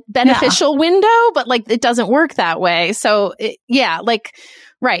mutually like beneficial window? But like, it doesn't work that way. So like,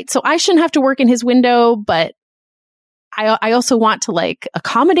 right. So I shouldn't have to work in his window, but I also want to like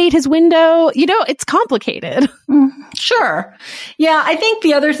accommodate his window. You know, it's complicated. Sure. Yeah. I think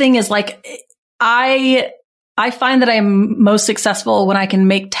the other thing is like, I find that I'm most successful when I can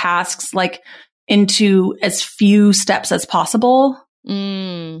make tasks like into as few steps as possible.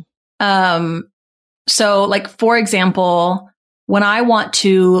 So like, for example, when I want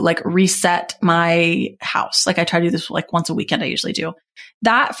to like reset my house, like I try to do this like once a weekend, I usually do.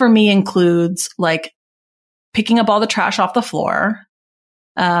 That for me includes like picking up all the trash off the floor,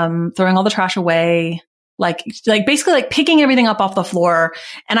 throwing all the trash away, like basically like picking everything up off the floor.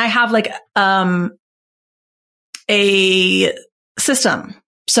 And I have like, a system.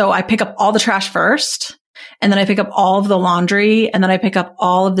 So I pick up all the trash first, and then I pick up all of the laundry, and then I pick up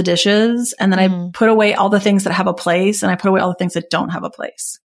all of the dishes, and then I put away all the things that have a place, and I put away all the things that don't have a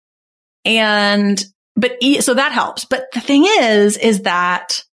place. So that helps. But the thing is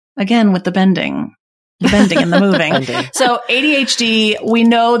that again, with the bending and the moving. So ADHD, we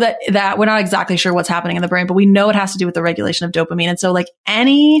know that we're not exactly sure what's happening in the brain, but we know it has to do with the regulation of dopamine. And so like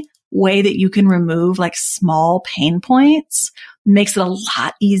any way that you can remove like small pain points makes it a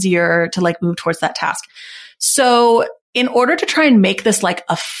lot easier to like move towards that task. So in order to try and make this like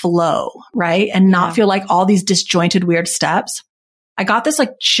a flow, right? And not feel like all these disjointed weird steps, I got this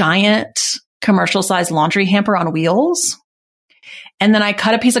like giant commercial sized laundry hamper on wheels. And then I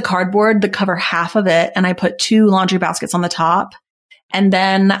cut a piece of cardboard to cover half of it, and I put 2 laundry baskets on the top. And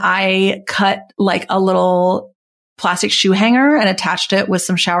then I cut like a little plastic shoe hanger and attached it with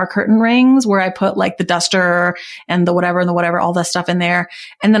some shower curtain rings where I put like the duster and the whatever, all that stuff in there.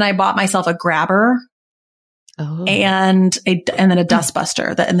 And then I bought myself a grabber and then a dust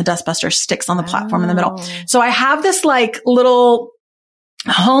buster and the dust buster sticks on the platform in the middle. So I have this like little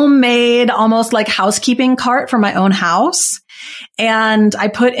homemade, almost like housekeeping cart for my own house. And I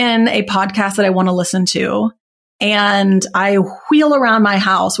put in a podcast that I want to listen to. And I wheel around my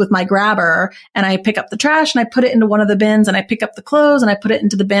house with my grabber, and I pick up the trash and I put it into one of the bins, and I pick up the clothes and I put it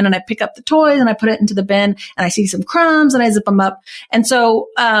into the bin, and I pick up the toys and I put it into the bin, and I see some crumbs and I zip them up. And so,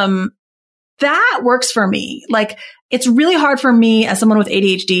 that works for me. Like, it's really hard for me as someone with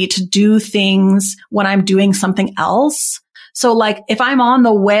ADHD to do things when I'm doing something else. So like, if I'm on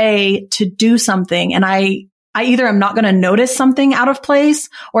the way to do something and I either am not going to notice something out of place,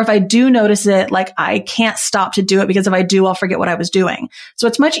 or if I do notice it, like I can't stop to do it, because if I do, I'll forget what I was doing. So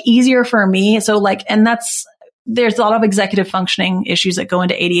it's much easier for me. So like, and there's a lot of executive functioning issues that go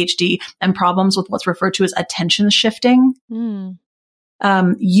into ADHD and problems with what's referred to as attention shifting.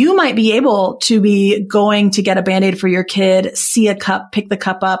 You might be able to be going to get a Band-Aid for your kid, see a cup, pick the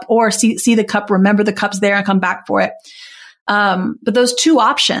cup up, or see the cup, remember the cup's there and come back for it. But those two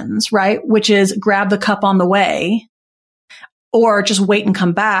options, right, which is grab the cup on the way or just wait and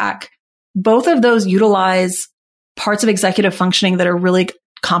come back, both of those utilize parts of executive functioning that are really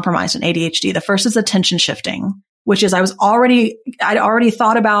compromised in ADHD. The first is attention shifting, which is I'd already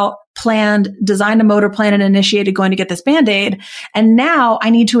thought about, planned, designed a motor plan and initiated going to get this Band-Aid. And now I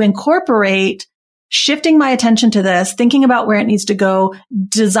need to incorporate shifting my attention to this, thinking about where it needs to go,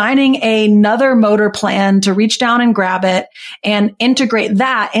 designing another motor plan to reach down and grab it and integrate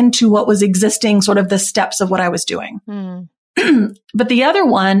that into what was existing, sort of the steps of what I was doing. But the other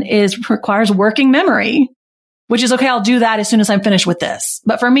one requires working memory, which is, okay, I'll do that as soon as I'm finished with this.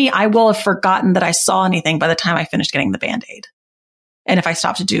 But for me, I will have forgotten that I saw anything by the time I finished getting the Band-Aid. And if I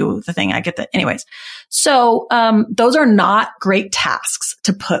stop to do the thing, I get the, anyways. So, those are not great tasks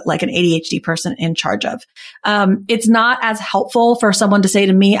to put like an ADHD person in charge of. It's not as helpful for someone to say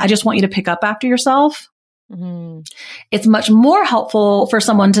to me, I just want you to pick up after yourself. Mm-hmm. It's much more helpful for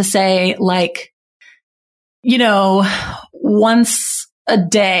someone to say like, once a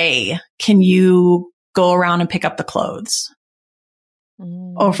day, can you go around and pick up the clothes?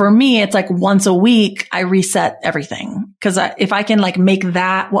 Or for me, it's like once a week, I reset everything. Cause if I can like make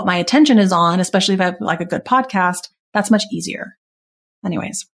that what my attention is on, especially if I have like a good podcast, that's much easier.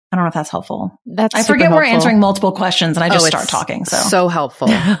 Anyways, I don't know if that's helpful. I forget we're answering multiple questions and I just start talking. So helpful.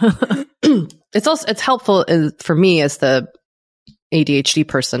 It's helpful for me as the ADHD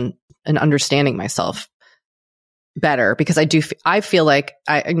person in understanding myself better, because I feel like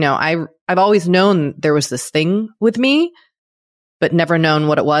I've always known there was this thing with me, but never known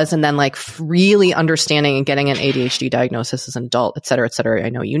what it was. And then like really understanding and getting an ADHD diagnosis as an adult, et cetera, I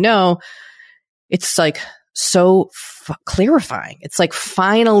know, it's like so clarifying. It's like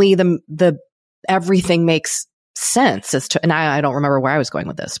finally the everything makes sense as to, and I don't remember where I was going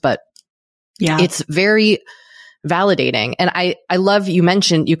with this, but yeah, it's very validating. And I love, you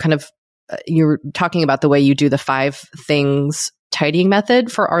mentioned you're talking about the way you do the 5 things tidying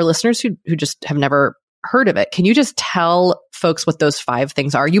method for our listeners who just have never heard of it. Can you just tell folks what those 5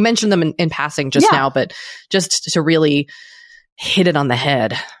 things are? You mentioned them in passing just now, but just to really hit it on the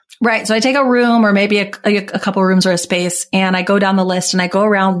head. Right. So I take a room or maybe a couple rooms or a space, and I go down the list and I go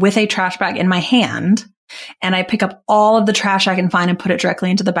around with a trash bag in my hand and I pick up all of the trash I can find and put it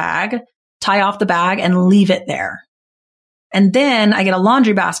directly into the bag, tie off the bag and leave it there. And then I get a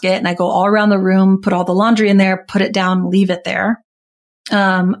laundry basket and I go all around the room, put all the laundry in there, put it down, leave it there.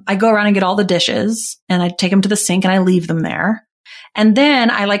 I go around and get all the dishes and I take them to the sink and I leave them there. And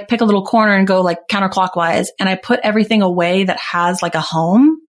then I like pick a little corner and go like counterclockwise and I put everything away that has like a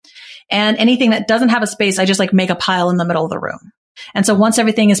home, and anything that doesn't have a space, I just like make a pile in the middle of the room. And so once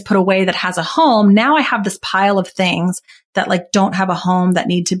everything is put away that has a home, now I have this pile of things that like don't have a home that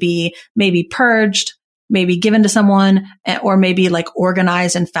need to be maybe purged, maybe given to someone, or maybe like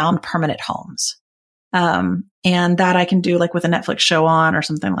organized and found permanent homes. And that I can do like with a Netflix show on or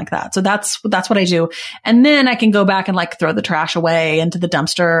something like that. So that's what I do. And then I can go back and like throw the trash away into the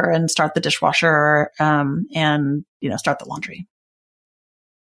dumpster and start the dishwasher, and, start the laundry.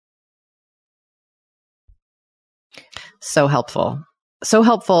 So helpful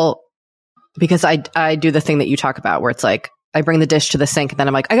because I do the thing that you talk about where it's like, I bring the dish to the sink and then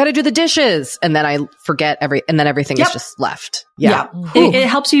I'm like, I got to do the dishes. And then I forget and then everything is just left. Yeah. It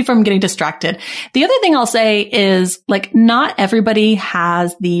helps you from getting distracted. The other thing I'll say is like, not everybody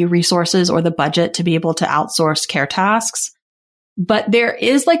has the resources or the budget to be able to outsource care tasks, but there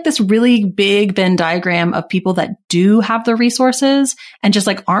is like this really big Venn diagram of people that do have the resources and just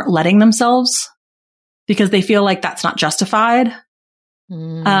like aren't letting themselves because they feel like that's not justified.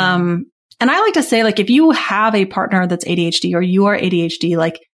 And I like to say, like, if you have a partner that's ADHD or you are ADHD,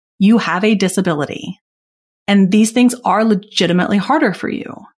 like you have a disability and these things are legitimately harder for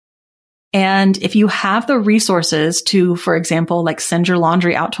you. And if you have the resources to, for example, like send your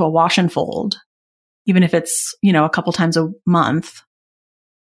laundry out to a wash and fold, even if it's, a couple times a month,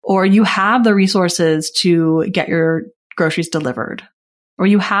 or you have the resources to get your groceries delivered, or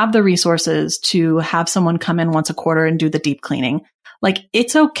you have the resources to have someone come in once a quarter and do the deep cleaning, like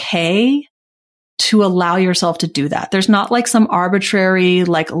it's okay to allow yourself to do that. There's not like some arbitrary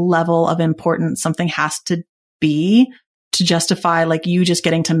like level of importance something has to be to justify like you just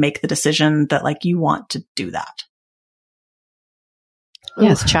getting to make the decision that like you want to do that.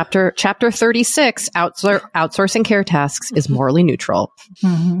 Yes, chapter 36, outsourcing care tasks is morally neutral.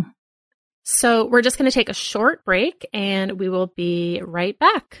 Mm-hmm. So we're just going to take a short break and we will be right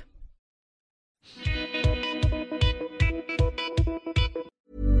back.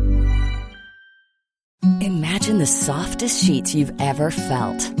 Imagine the softest sheets you've ever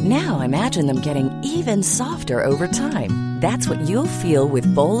felt. Now imagine them getting even softer over time. That's what you'll feel with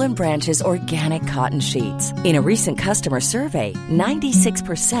Boll & Branch's organic cotton sheets. In a recent customer survey,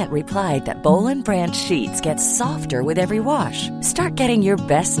 96% replied that Boll & Branch sheets get softer with every wash. Start getting your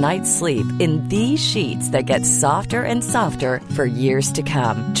best night's sleep in these sheets that get softer and softer for years to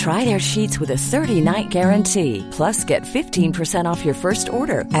come. Try their sheets with a 30-night guarantee. Plus, get 15% off your first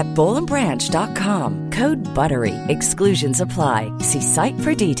order at bollandbranch.com. Code BUTTERY. Exclusions apply. See site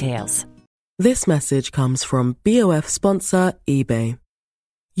for details. This message comes from BOF sponsor eBay.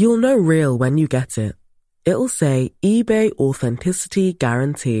 You'll know real when you get it. It'll say eBay Authenticity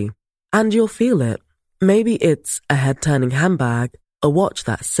Guarantee. And you'll feel it. Maybe it's a head-turning handbag, a watch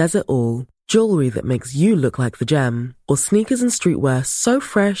that says it all, jewelry that makes you look like the gem, or sneakers and streetwear so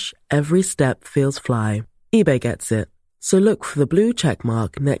fresh every step feels fly. eBay gets it. So look for the blue check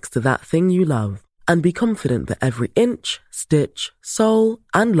mark next to that thing you love. And be confident that every inch, stitch, sole,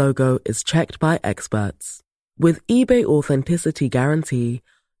 and logo is checked by experts. With eBay Authenticity Guarantee,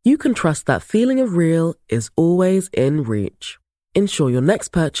 you can trust that feeling of real is always in reach. Ensure your next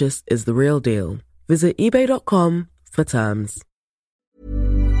purchase is the real deal. Visit ebay.com for terms.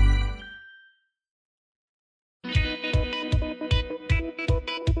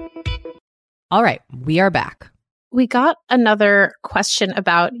 All right, we are back. We got another question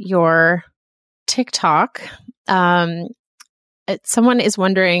about your TikTok. Someone is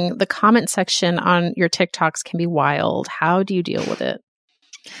wondering, the comment section on your TikToks can be wild. How do you deal with it?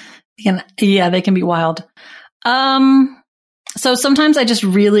 Yeah, they can be wild. So sometimes I just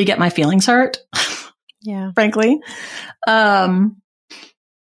really get my feelings hurt. Yeah. Frankly.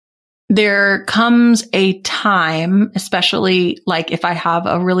 There comes a time, especially like if I have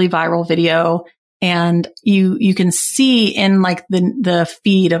a really viral video and you can see in like the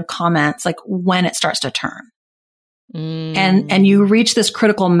feed of comments, like when it starts to turn. And you reach this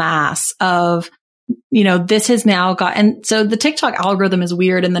critical mass of, you know, this has now got, and so the TikTok algorithm is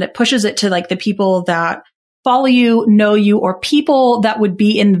weird in that it pushes it to like the people that follow you, know you, or people that would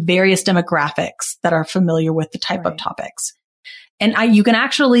be in various demographics that are familiar with the type of topics. And you can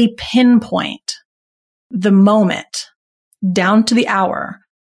actually pinpoint the moment down to the hour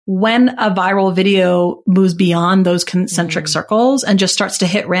when a viral video moves beyond those concentric circles and just starts to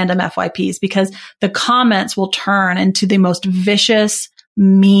hit random FYPs, because the comments will turn into the most vicious,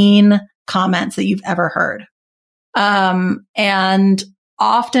 mean comments that you've ever heard. And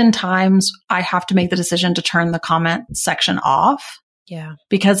oftentimes I have to make the decision to turn the comment section off. Yeah.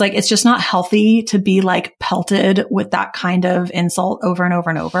 Because like, it's just not healthy to be like pelted with that kind of insult over and over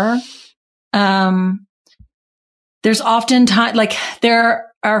and over. There's often time, like there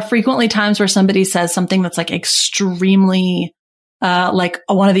are frequently times where somebody says something that's like extremely, like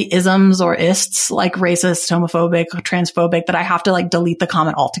one of the isms or ists, like racist, homophobic, transphobic, that I have to like delete the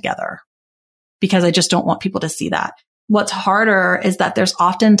comment altogether because I just don't want people to see that. What's harder is that there's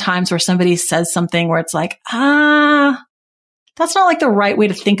often times where somebody says something where it's like, that's not like the right way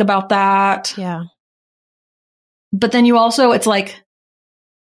to think about that. Yeah. But then you also, it's like,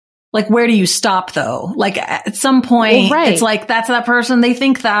 where do you stop though? Like at some point, it's like, that's that person, they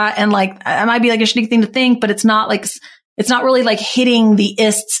think that. And like, it might be like a shitty thing to think, but it's not like, it's not really like hitting the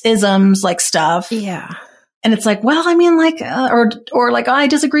isms like stuff. Yeah. And it's like, well, I mean, like, or like, I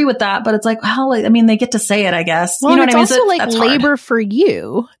disagree with that, but it's like, well, like, I mean, they get to say it, I guess. Well, you know what I mean? It's also like labor hard for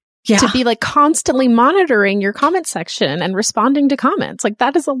you. Yeah. To be like constantly monitoring your comment section and responding to comments. Like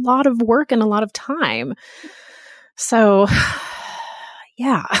that is a lot of work and a lot of time. So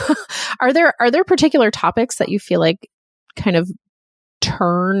yeah. Are there particular topics that you feel like kind of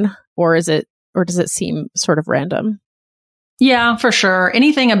turn, or does it seem sort of random? Yeah, for sure.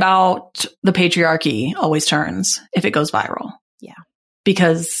 Anything about the patriarchy always turns if it goes viral. Yeah.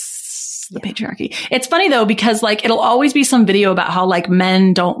 Because the patriarchy. It's funny though, because like it'll always be some video about how like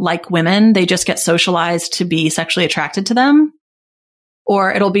men don't like women. They just get socialized to be sexually attracted to them.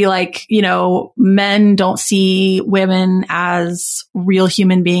 Or it'll be like, you know, men don't see women as real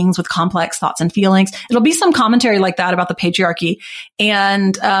human beings with complex thoughts and feelings. It'll be some commentary like that about the patriarchy.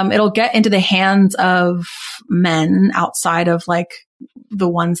 And it'll get into the hands of men outside of like the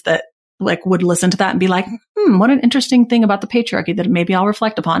ones that like would listen to that and be like, what an interesting thing about the patriarchy that maybe I'll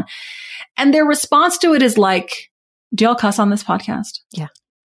reflect upon. And their response to it is like, do y'all cuss on this podcast? Yeah.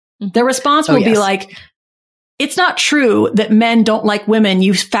 Their response will be like, it's not true that men don't like women,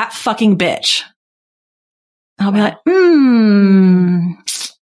 you fat fucking bitch. And I'll be like,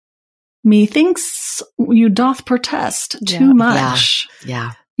 methinks you doth protest too much.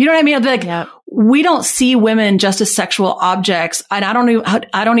 Yeah. You know what I mean? Like, we don't see women just as sexual objects. And I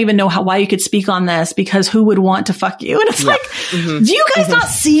don't even know why you could speak on this, because who would want to fuck you? And it's like, do you guys not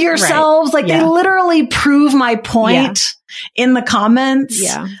see yourselves? Right. Like, they literally prove my point in the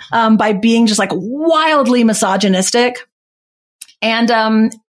comments, by being just like wildly misogynistic.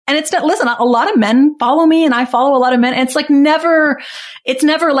 And it's not, listen, a lot of men follow me and I follow a lot of men. And it's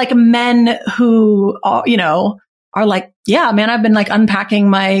never like men who are, are like, yeah, man, I've been like unpacking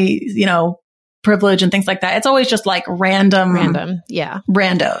my, privilege and things like that. It's always just like random. Yeah.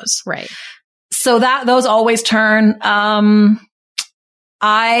 Randos. Right. So those always turn.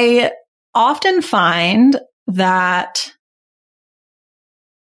 I often find that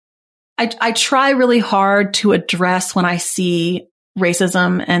I try really hard to address when I see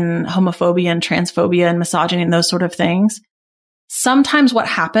racism and homophobia and transphobia and misogyny and those sort of things. Sometimes what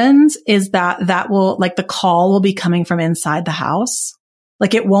happens is that will, like, the call will be coming from inside the house.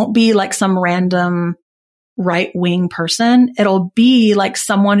 Like, it won't be like some random right-wing person. It'll be like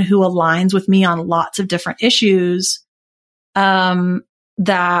someone who aligns with me on lots of different issues,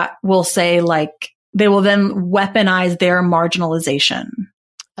 that will say, like, they will then weaponize their marginalization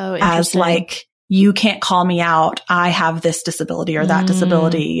as like, you can't call me out. I have this disability or that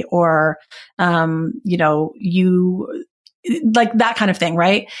disability, or, you, like that kind of thing.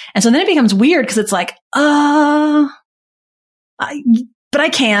 Right. And so then it becomes weird because it's like, but I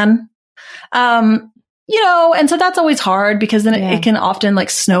can, and so that's always hard, because then it can often like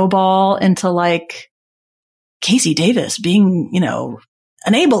snowball into like Casey Davis being,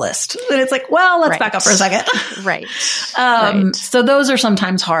 an ableist. And it's like, well, let's back up for a second. Right. So those are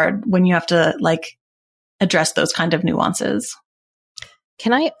sometimes hard when you have to like address those kind of nuances.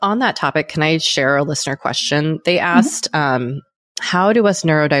 On that topic, can I share a listener question? They asked, how do us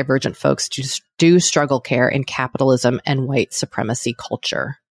neurodivergent folks do struggle care in capitalism and white supremacy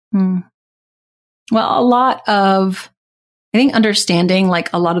culture? Well, a lot of, I think, understanding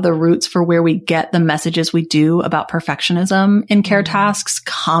like a lot of the roots for where we get the messages we do about perfectionism in care tasks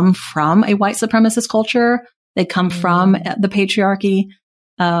come from a white supremacist culture. They come from the patriarchy.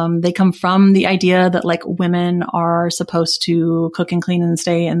 They come from the idea that like women are supposed to cook and clean and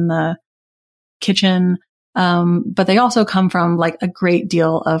stay in the kitchen. But they also come from like a great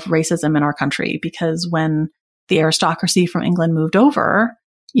deal of racism in our country, because when the aristocracy from England moved over,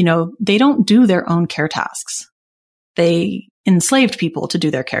 they don't do their own care tasks. They enslaved people to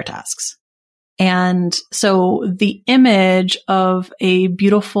do their care tasks. And so the image of a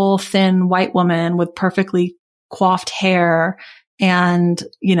beautiful, thin white woman with perfectly coiffed hair and,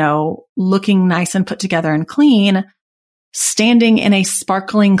 looking nice and put together and clean, standing in a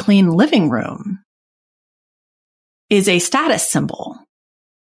sparkling clean living room is a status symbol.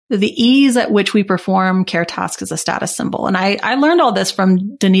 The ease at which we perform care tasks is a status symbol. And I learned all this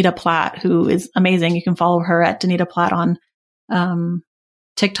from Danita Platt, who is amazing. You can follow her at Danita Platt on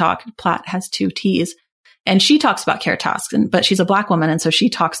TikTok. Platt has 2 T's. And she talks about care tasks, but she's a Black woman. And so she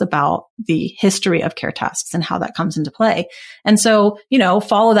talks about the history of care tasks and how that comes into play. And so,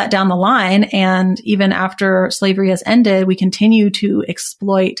 follow that down the line. And even after slavery has ended, we continue to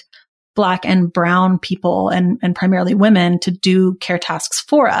exploit Black and brown people and primarily women to do care tasks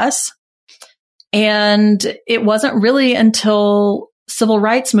for us. And it wasn't really until civil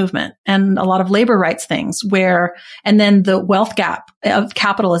rights movement and a lot of labor rights things and then the wealth gap of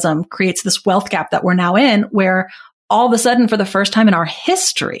capitalism creates this wealth gap that we're now in, where all of a sudden, for the first time in our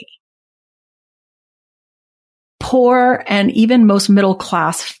history, poor and even most middle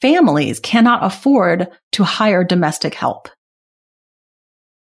class families cannot afford to hire domestic help.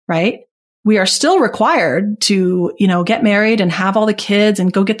 Right? We are still required to, get married and have all the kids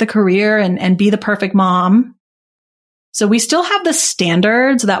and go get the career and be the perfect mom. So we still have the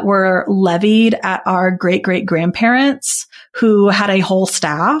standards that were levied at our great-great-grandparents who had a whole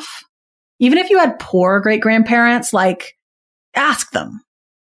staff. Even if you had poor great-grandparents, like, ask them.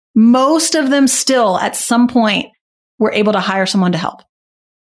 Most of them still, at some point, were able to hire someone to help.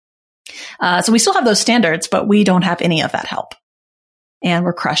 So we still have those standards, but we don't have any of that help. And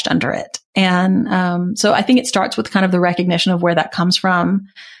we're crushed under it. And so I think it starts with kind of the recognition of where that comes from,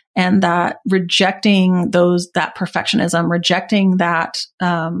 and that rejecting that perfectionism, rejecting that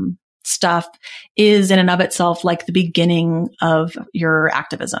stuff is in and of itself like the beginning of your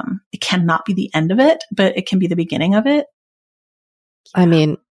activism. It cannot be the end of it, but it can be the beginning of it. I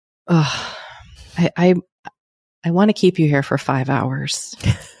mean, I want to keep you here for 5 hours.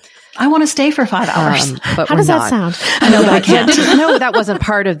 I want to stay for 5 hours. But how does that sound? I know, but I can't. No, that wasn't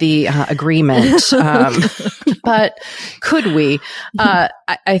part of the agreement. But could we? I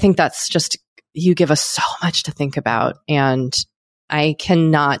think that's just, you give us so much to think about. And I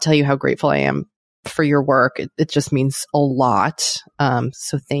cannot tell you how grateful I am for your work. It just means a lot.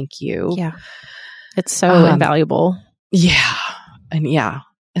 So thank you. Yeah. It's so invaluable. Yeah. And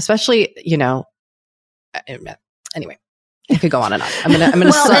especially, anyway, I could go on and on. I'm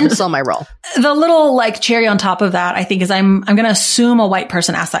going to sell my role. The little like cherry on top of that, I think, is I'm going to assume a white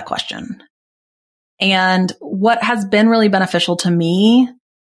person asked that question. And what has been really beneficial to me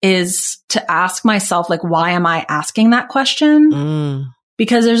is to ask myself, like, why am I asking that question?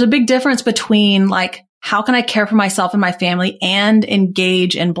 Because there's a big difference between like, how can I care for myself and my family and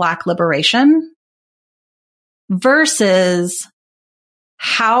engage in Black liberation versus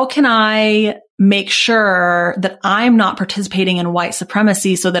how can I make sure that I'm not participating in white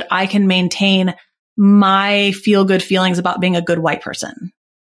supremacy so that I can maintain my feel-good feelings about being a good white person?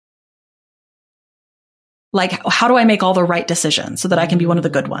 Like, how do I make all the right decisions so that I can be one of the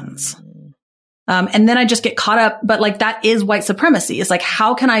good ones? And then I just get caught up, but like, that is white supremacy. It's like,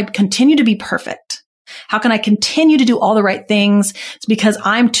 how can I continue to be perfect? How can I continue to do all the right things? It's because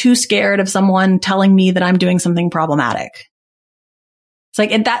I'm too scared of someone telling me that I'm doing something problematic. It's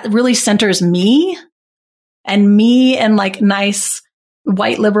like, that really centers me and like nice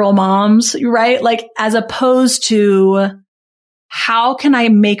white liberal moms, right? Like, as opposed to how can I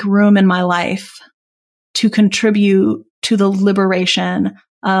make room in my life to contribute to the liberation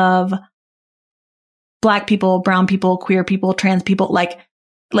of Black people, brown people, queer people, trans people. Like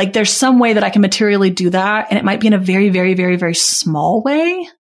there's some way that I can materially do that. And it might be in a very, very, very, very small way.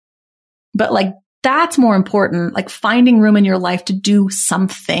 But like, that's more important. Like, finding room in your life to do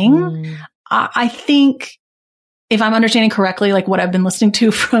something. I think, if I'm understanding correctly, like what I've been listening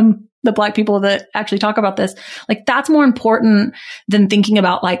to from the Black people that actually talk about this, like, that's more important than thinking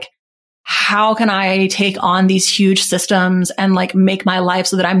about like, how can I take on these huge systems and like make my life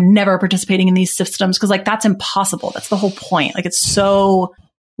so that I'm never participating in these systems? Cause like, that's impossible. That's the whole point. Like, it's so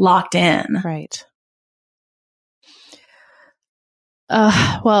locked in. Right.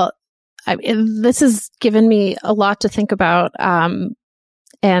 Well, this has given me a lot to think about.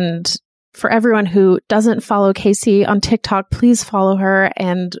 And for everyone who doesn't follow Casey on TikTok, please follow her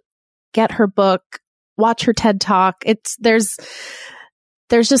and get her book, watch her TED Talk. There's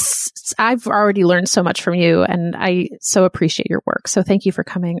just, I've already learned so much from you, and I so appreciate your work. So thank you for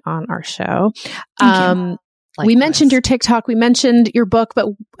coming on our show. We mentioned your TikTok, we mentioned your book, but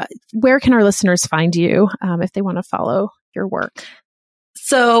where can our listeners find you if they want to follow your work?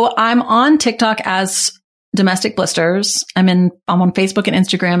 So I'm on TikTok as Domestic Blisters. I'm on Facebook and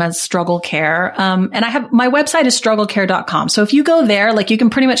Instagram as Struggle Care. And my website is strugglecare.com. So if you go there, like, you can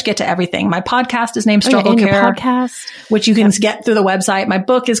pretty much get to everything. My podcast is named Struggle Care, your podcast, which you can get through the website. My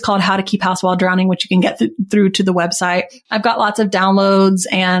book is called How to Keep House While Drowning, which you can get through to the website. I've got lots of downloads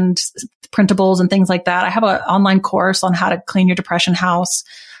and printables and things like that. I have an online course on how to clean your depression house.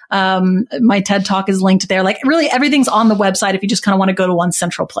 My TED Talk is linked there. Like, really everything's on the website if you just kind of want to go to one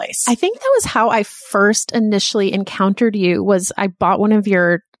central place. I think that was how I first initially encountered you. Was I bought one of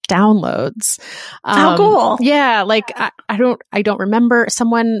your downloads. How cool. Yeah. Like, I don't remember.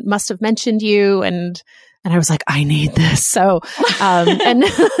 Someone must have mentioned you, and I was like, I need this. So, and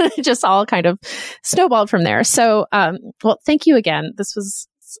it just all kind of snowballed from there. So, well, thank you again. This was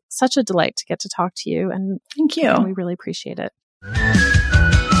such a delight to get to talk to you, and thank you. We really appreciate it.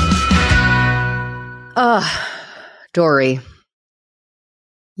 Doree.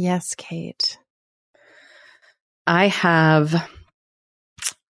 Yes, Kate. I have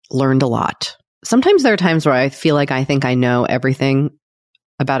learned a lot. Sometimes there are times where I feel like I think I know everything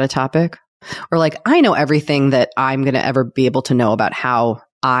about a topic, or like I know everything that I'm going to ever be able to know about how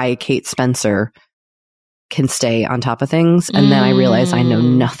I, Kate Spencer, can stay on top of things. And then I realize I know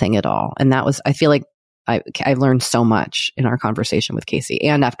nothing at all. And I feel like I learned so much in our conversation with Casey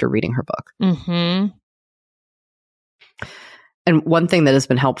and after reading her book. Mm-hmm. And one thing that has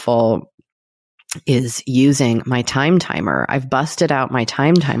been helpful is using my time timer. I've busted out my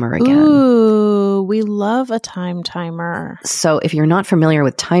time timer again. Ooh, we love a time timer. So if you're not familiar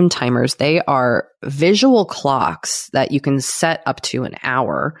with time timers, they are visual clocks that you can set up to an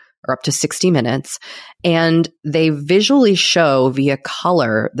hour or up to 60 minutes. And they visually show via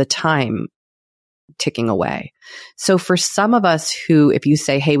color the time ticking away. So for some of us who, if you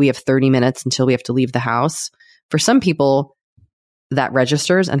say, hey, we have 30 minutes until we have to leave the house, for some people that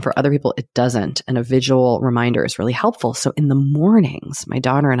registers, and for other people it doesn't. And a visual reminder is really helpful. So in the mornings, my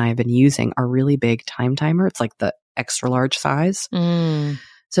daughter and I have been using our really big time timer. It's like the extra large size.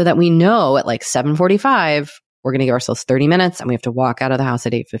 So that we know at like 7:45, we're going to give ourselves 30 minutes and we have to walk out of the house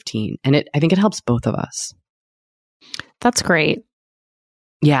at 8:15. And I think it helps both of us. That's great.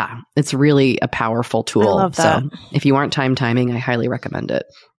 Yeah, it's really a powerful tool. I love that. So if you aren't timing, I highly recommend it.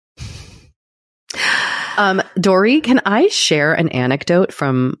 Doree, can I share an anecdote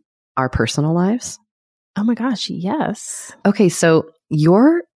from our personal lives? Oh my gosh, yes. Okay, so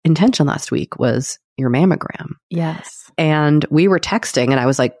your intention last week was your mammogram. Yes. And we were texting and I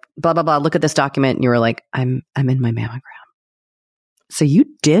was like, blah, blah, blah, look at this document. And you were like, I'm in my mammogram. So you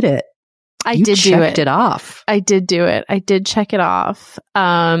did it. You did checked it off. I did do it. I did check it off.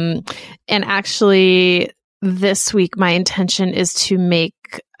 And actually this week, my intention is to make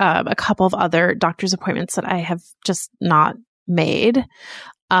a couple of other doctor's appointments that I have just not made.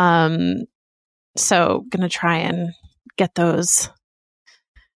 So going to try and get those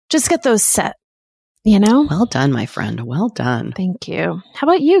set, you know? Well done, my friend. Well done. Thank you. How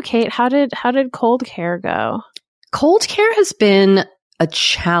about you, Kate? How did cold care go? Cold care has been a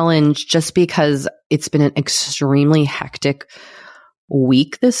challenge just because it's been an extremely hectic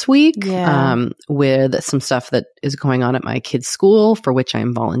week this week, with some stuff that is going on at my kids' school for which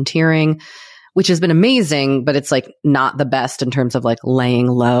I'm volunteering, which has been amazing, but it's like not the best in terms of like laying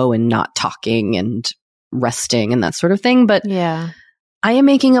low and not talking and resting and that sort of thing. But yeah, I am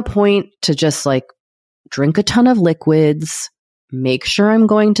making a point to just like drink a ton of liquids, make sure I'm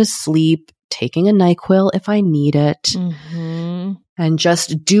going to sleep, taking a NyQuil if I need it, and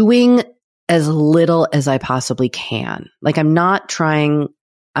just doing as little as I possibly can. Like I'm not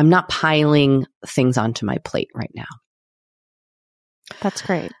piling things onto my plate right now. That's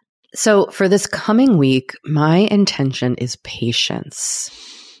great. So for this coming week, my intention is patience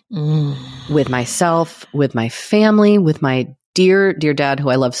with myself, with my family, with my dear, dear dad, who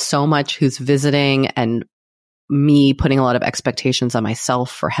I love so much, who's visiting, and me putting a lot of expectations on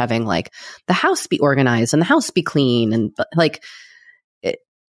myself for having like the house be organized and the house be clean. And like,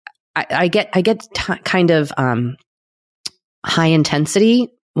 I get kind of high intensity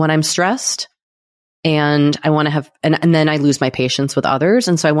when I'm stressed, and I want to have, and then I lose my patience with others.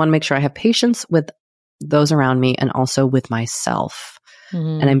 And so I want to make sure I have patience with those around me and also with myself.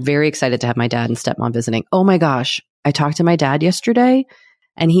 And I'm very excited to have my dad and stepmom visiting. Oh my gosh. I talked to my dad yesterday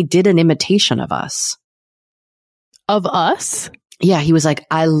and he did an imitation of us. Of us? Yeah. He was like,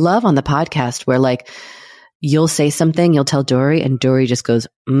 I love on the podcast where like, you'll say something, you'll tell Doree, and Doree just goes,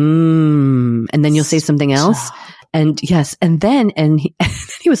 and then you'll say something else. And yes. And then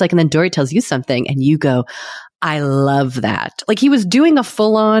he was like, and then Doree tells you something and you go, I love that. Like he was doing a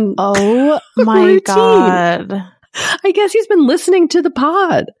full on. Oh my routine. God. I guess he's been listening to the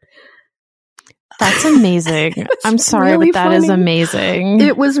pod. That's amazing. I'm sorry, really but that is funny. amazing.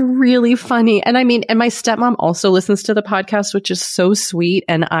 It was really funny. And I mean, and my stepmom also listens to the podcast, which is so sweet.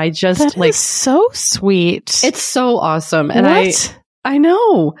 And I just that like, is so sweet. it's so awesome. And what? I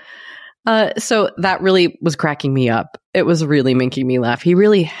know. So that really was cracking me up. It was really making me laugh. He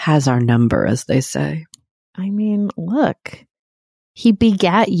really has our number, as they say. I mean, look, he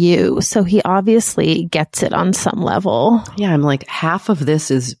begat you, so he obviously gets it on some level. Yeah, I'm like, half of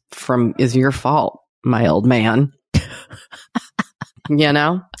this is your fault, my old man. You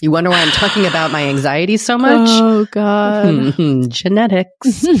know? You wonder why I'm talking about my anxiety so much? Oh, God.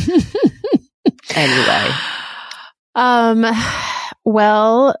 Genetics. Anyway.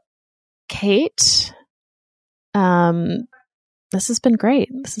 Well, Kate, this has been great.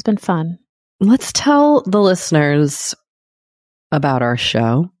 This has been fun. Let's tell the listeners about our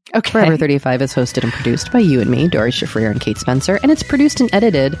show. Okay. Forever 35 is hosted and produced by you and me, Doree Shafrir and Kate Spencer, and it's produced and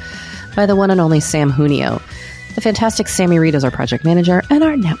edited by the one and only Sam Junio. The fantastic Sammy Reed is our project manager, and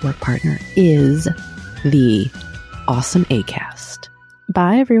our network partner is the awesome Acast.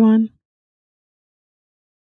 Bye, everyone.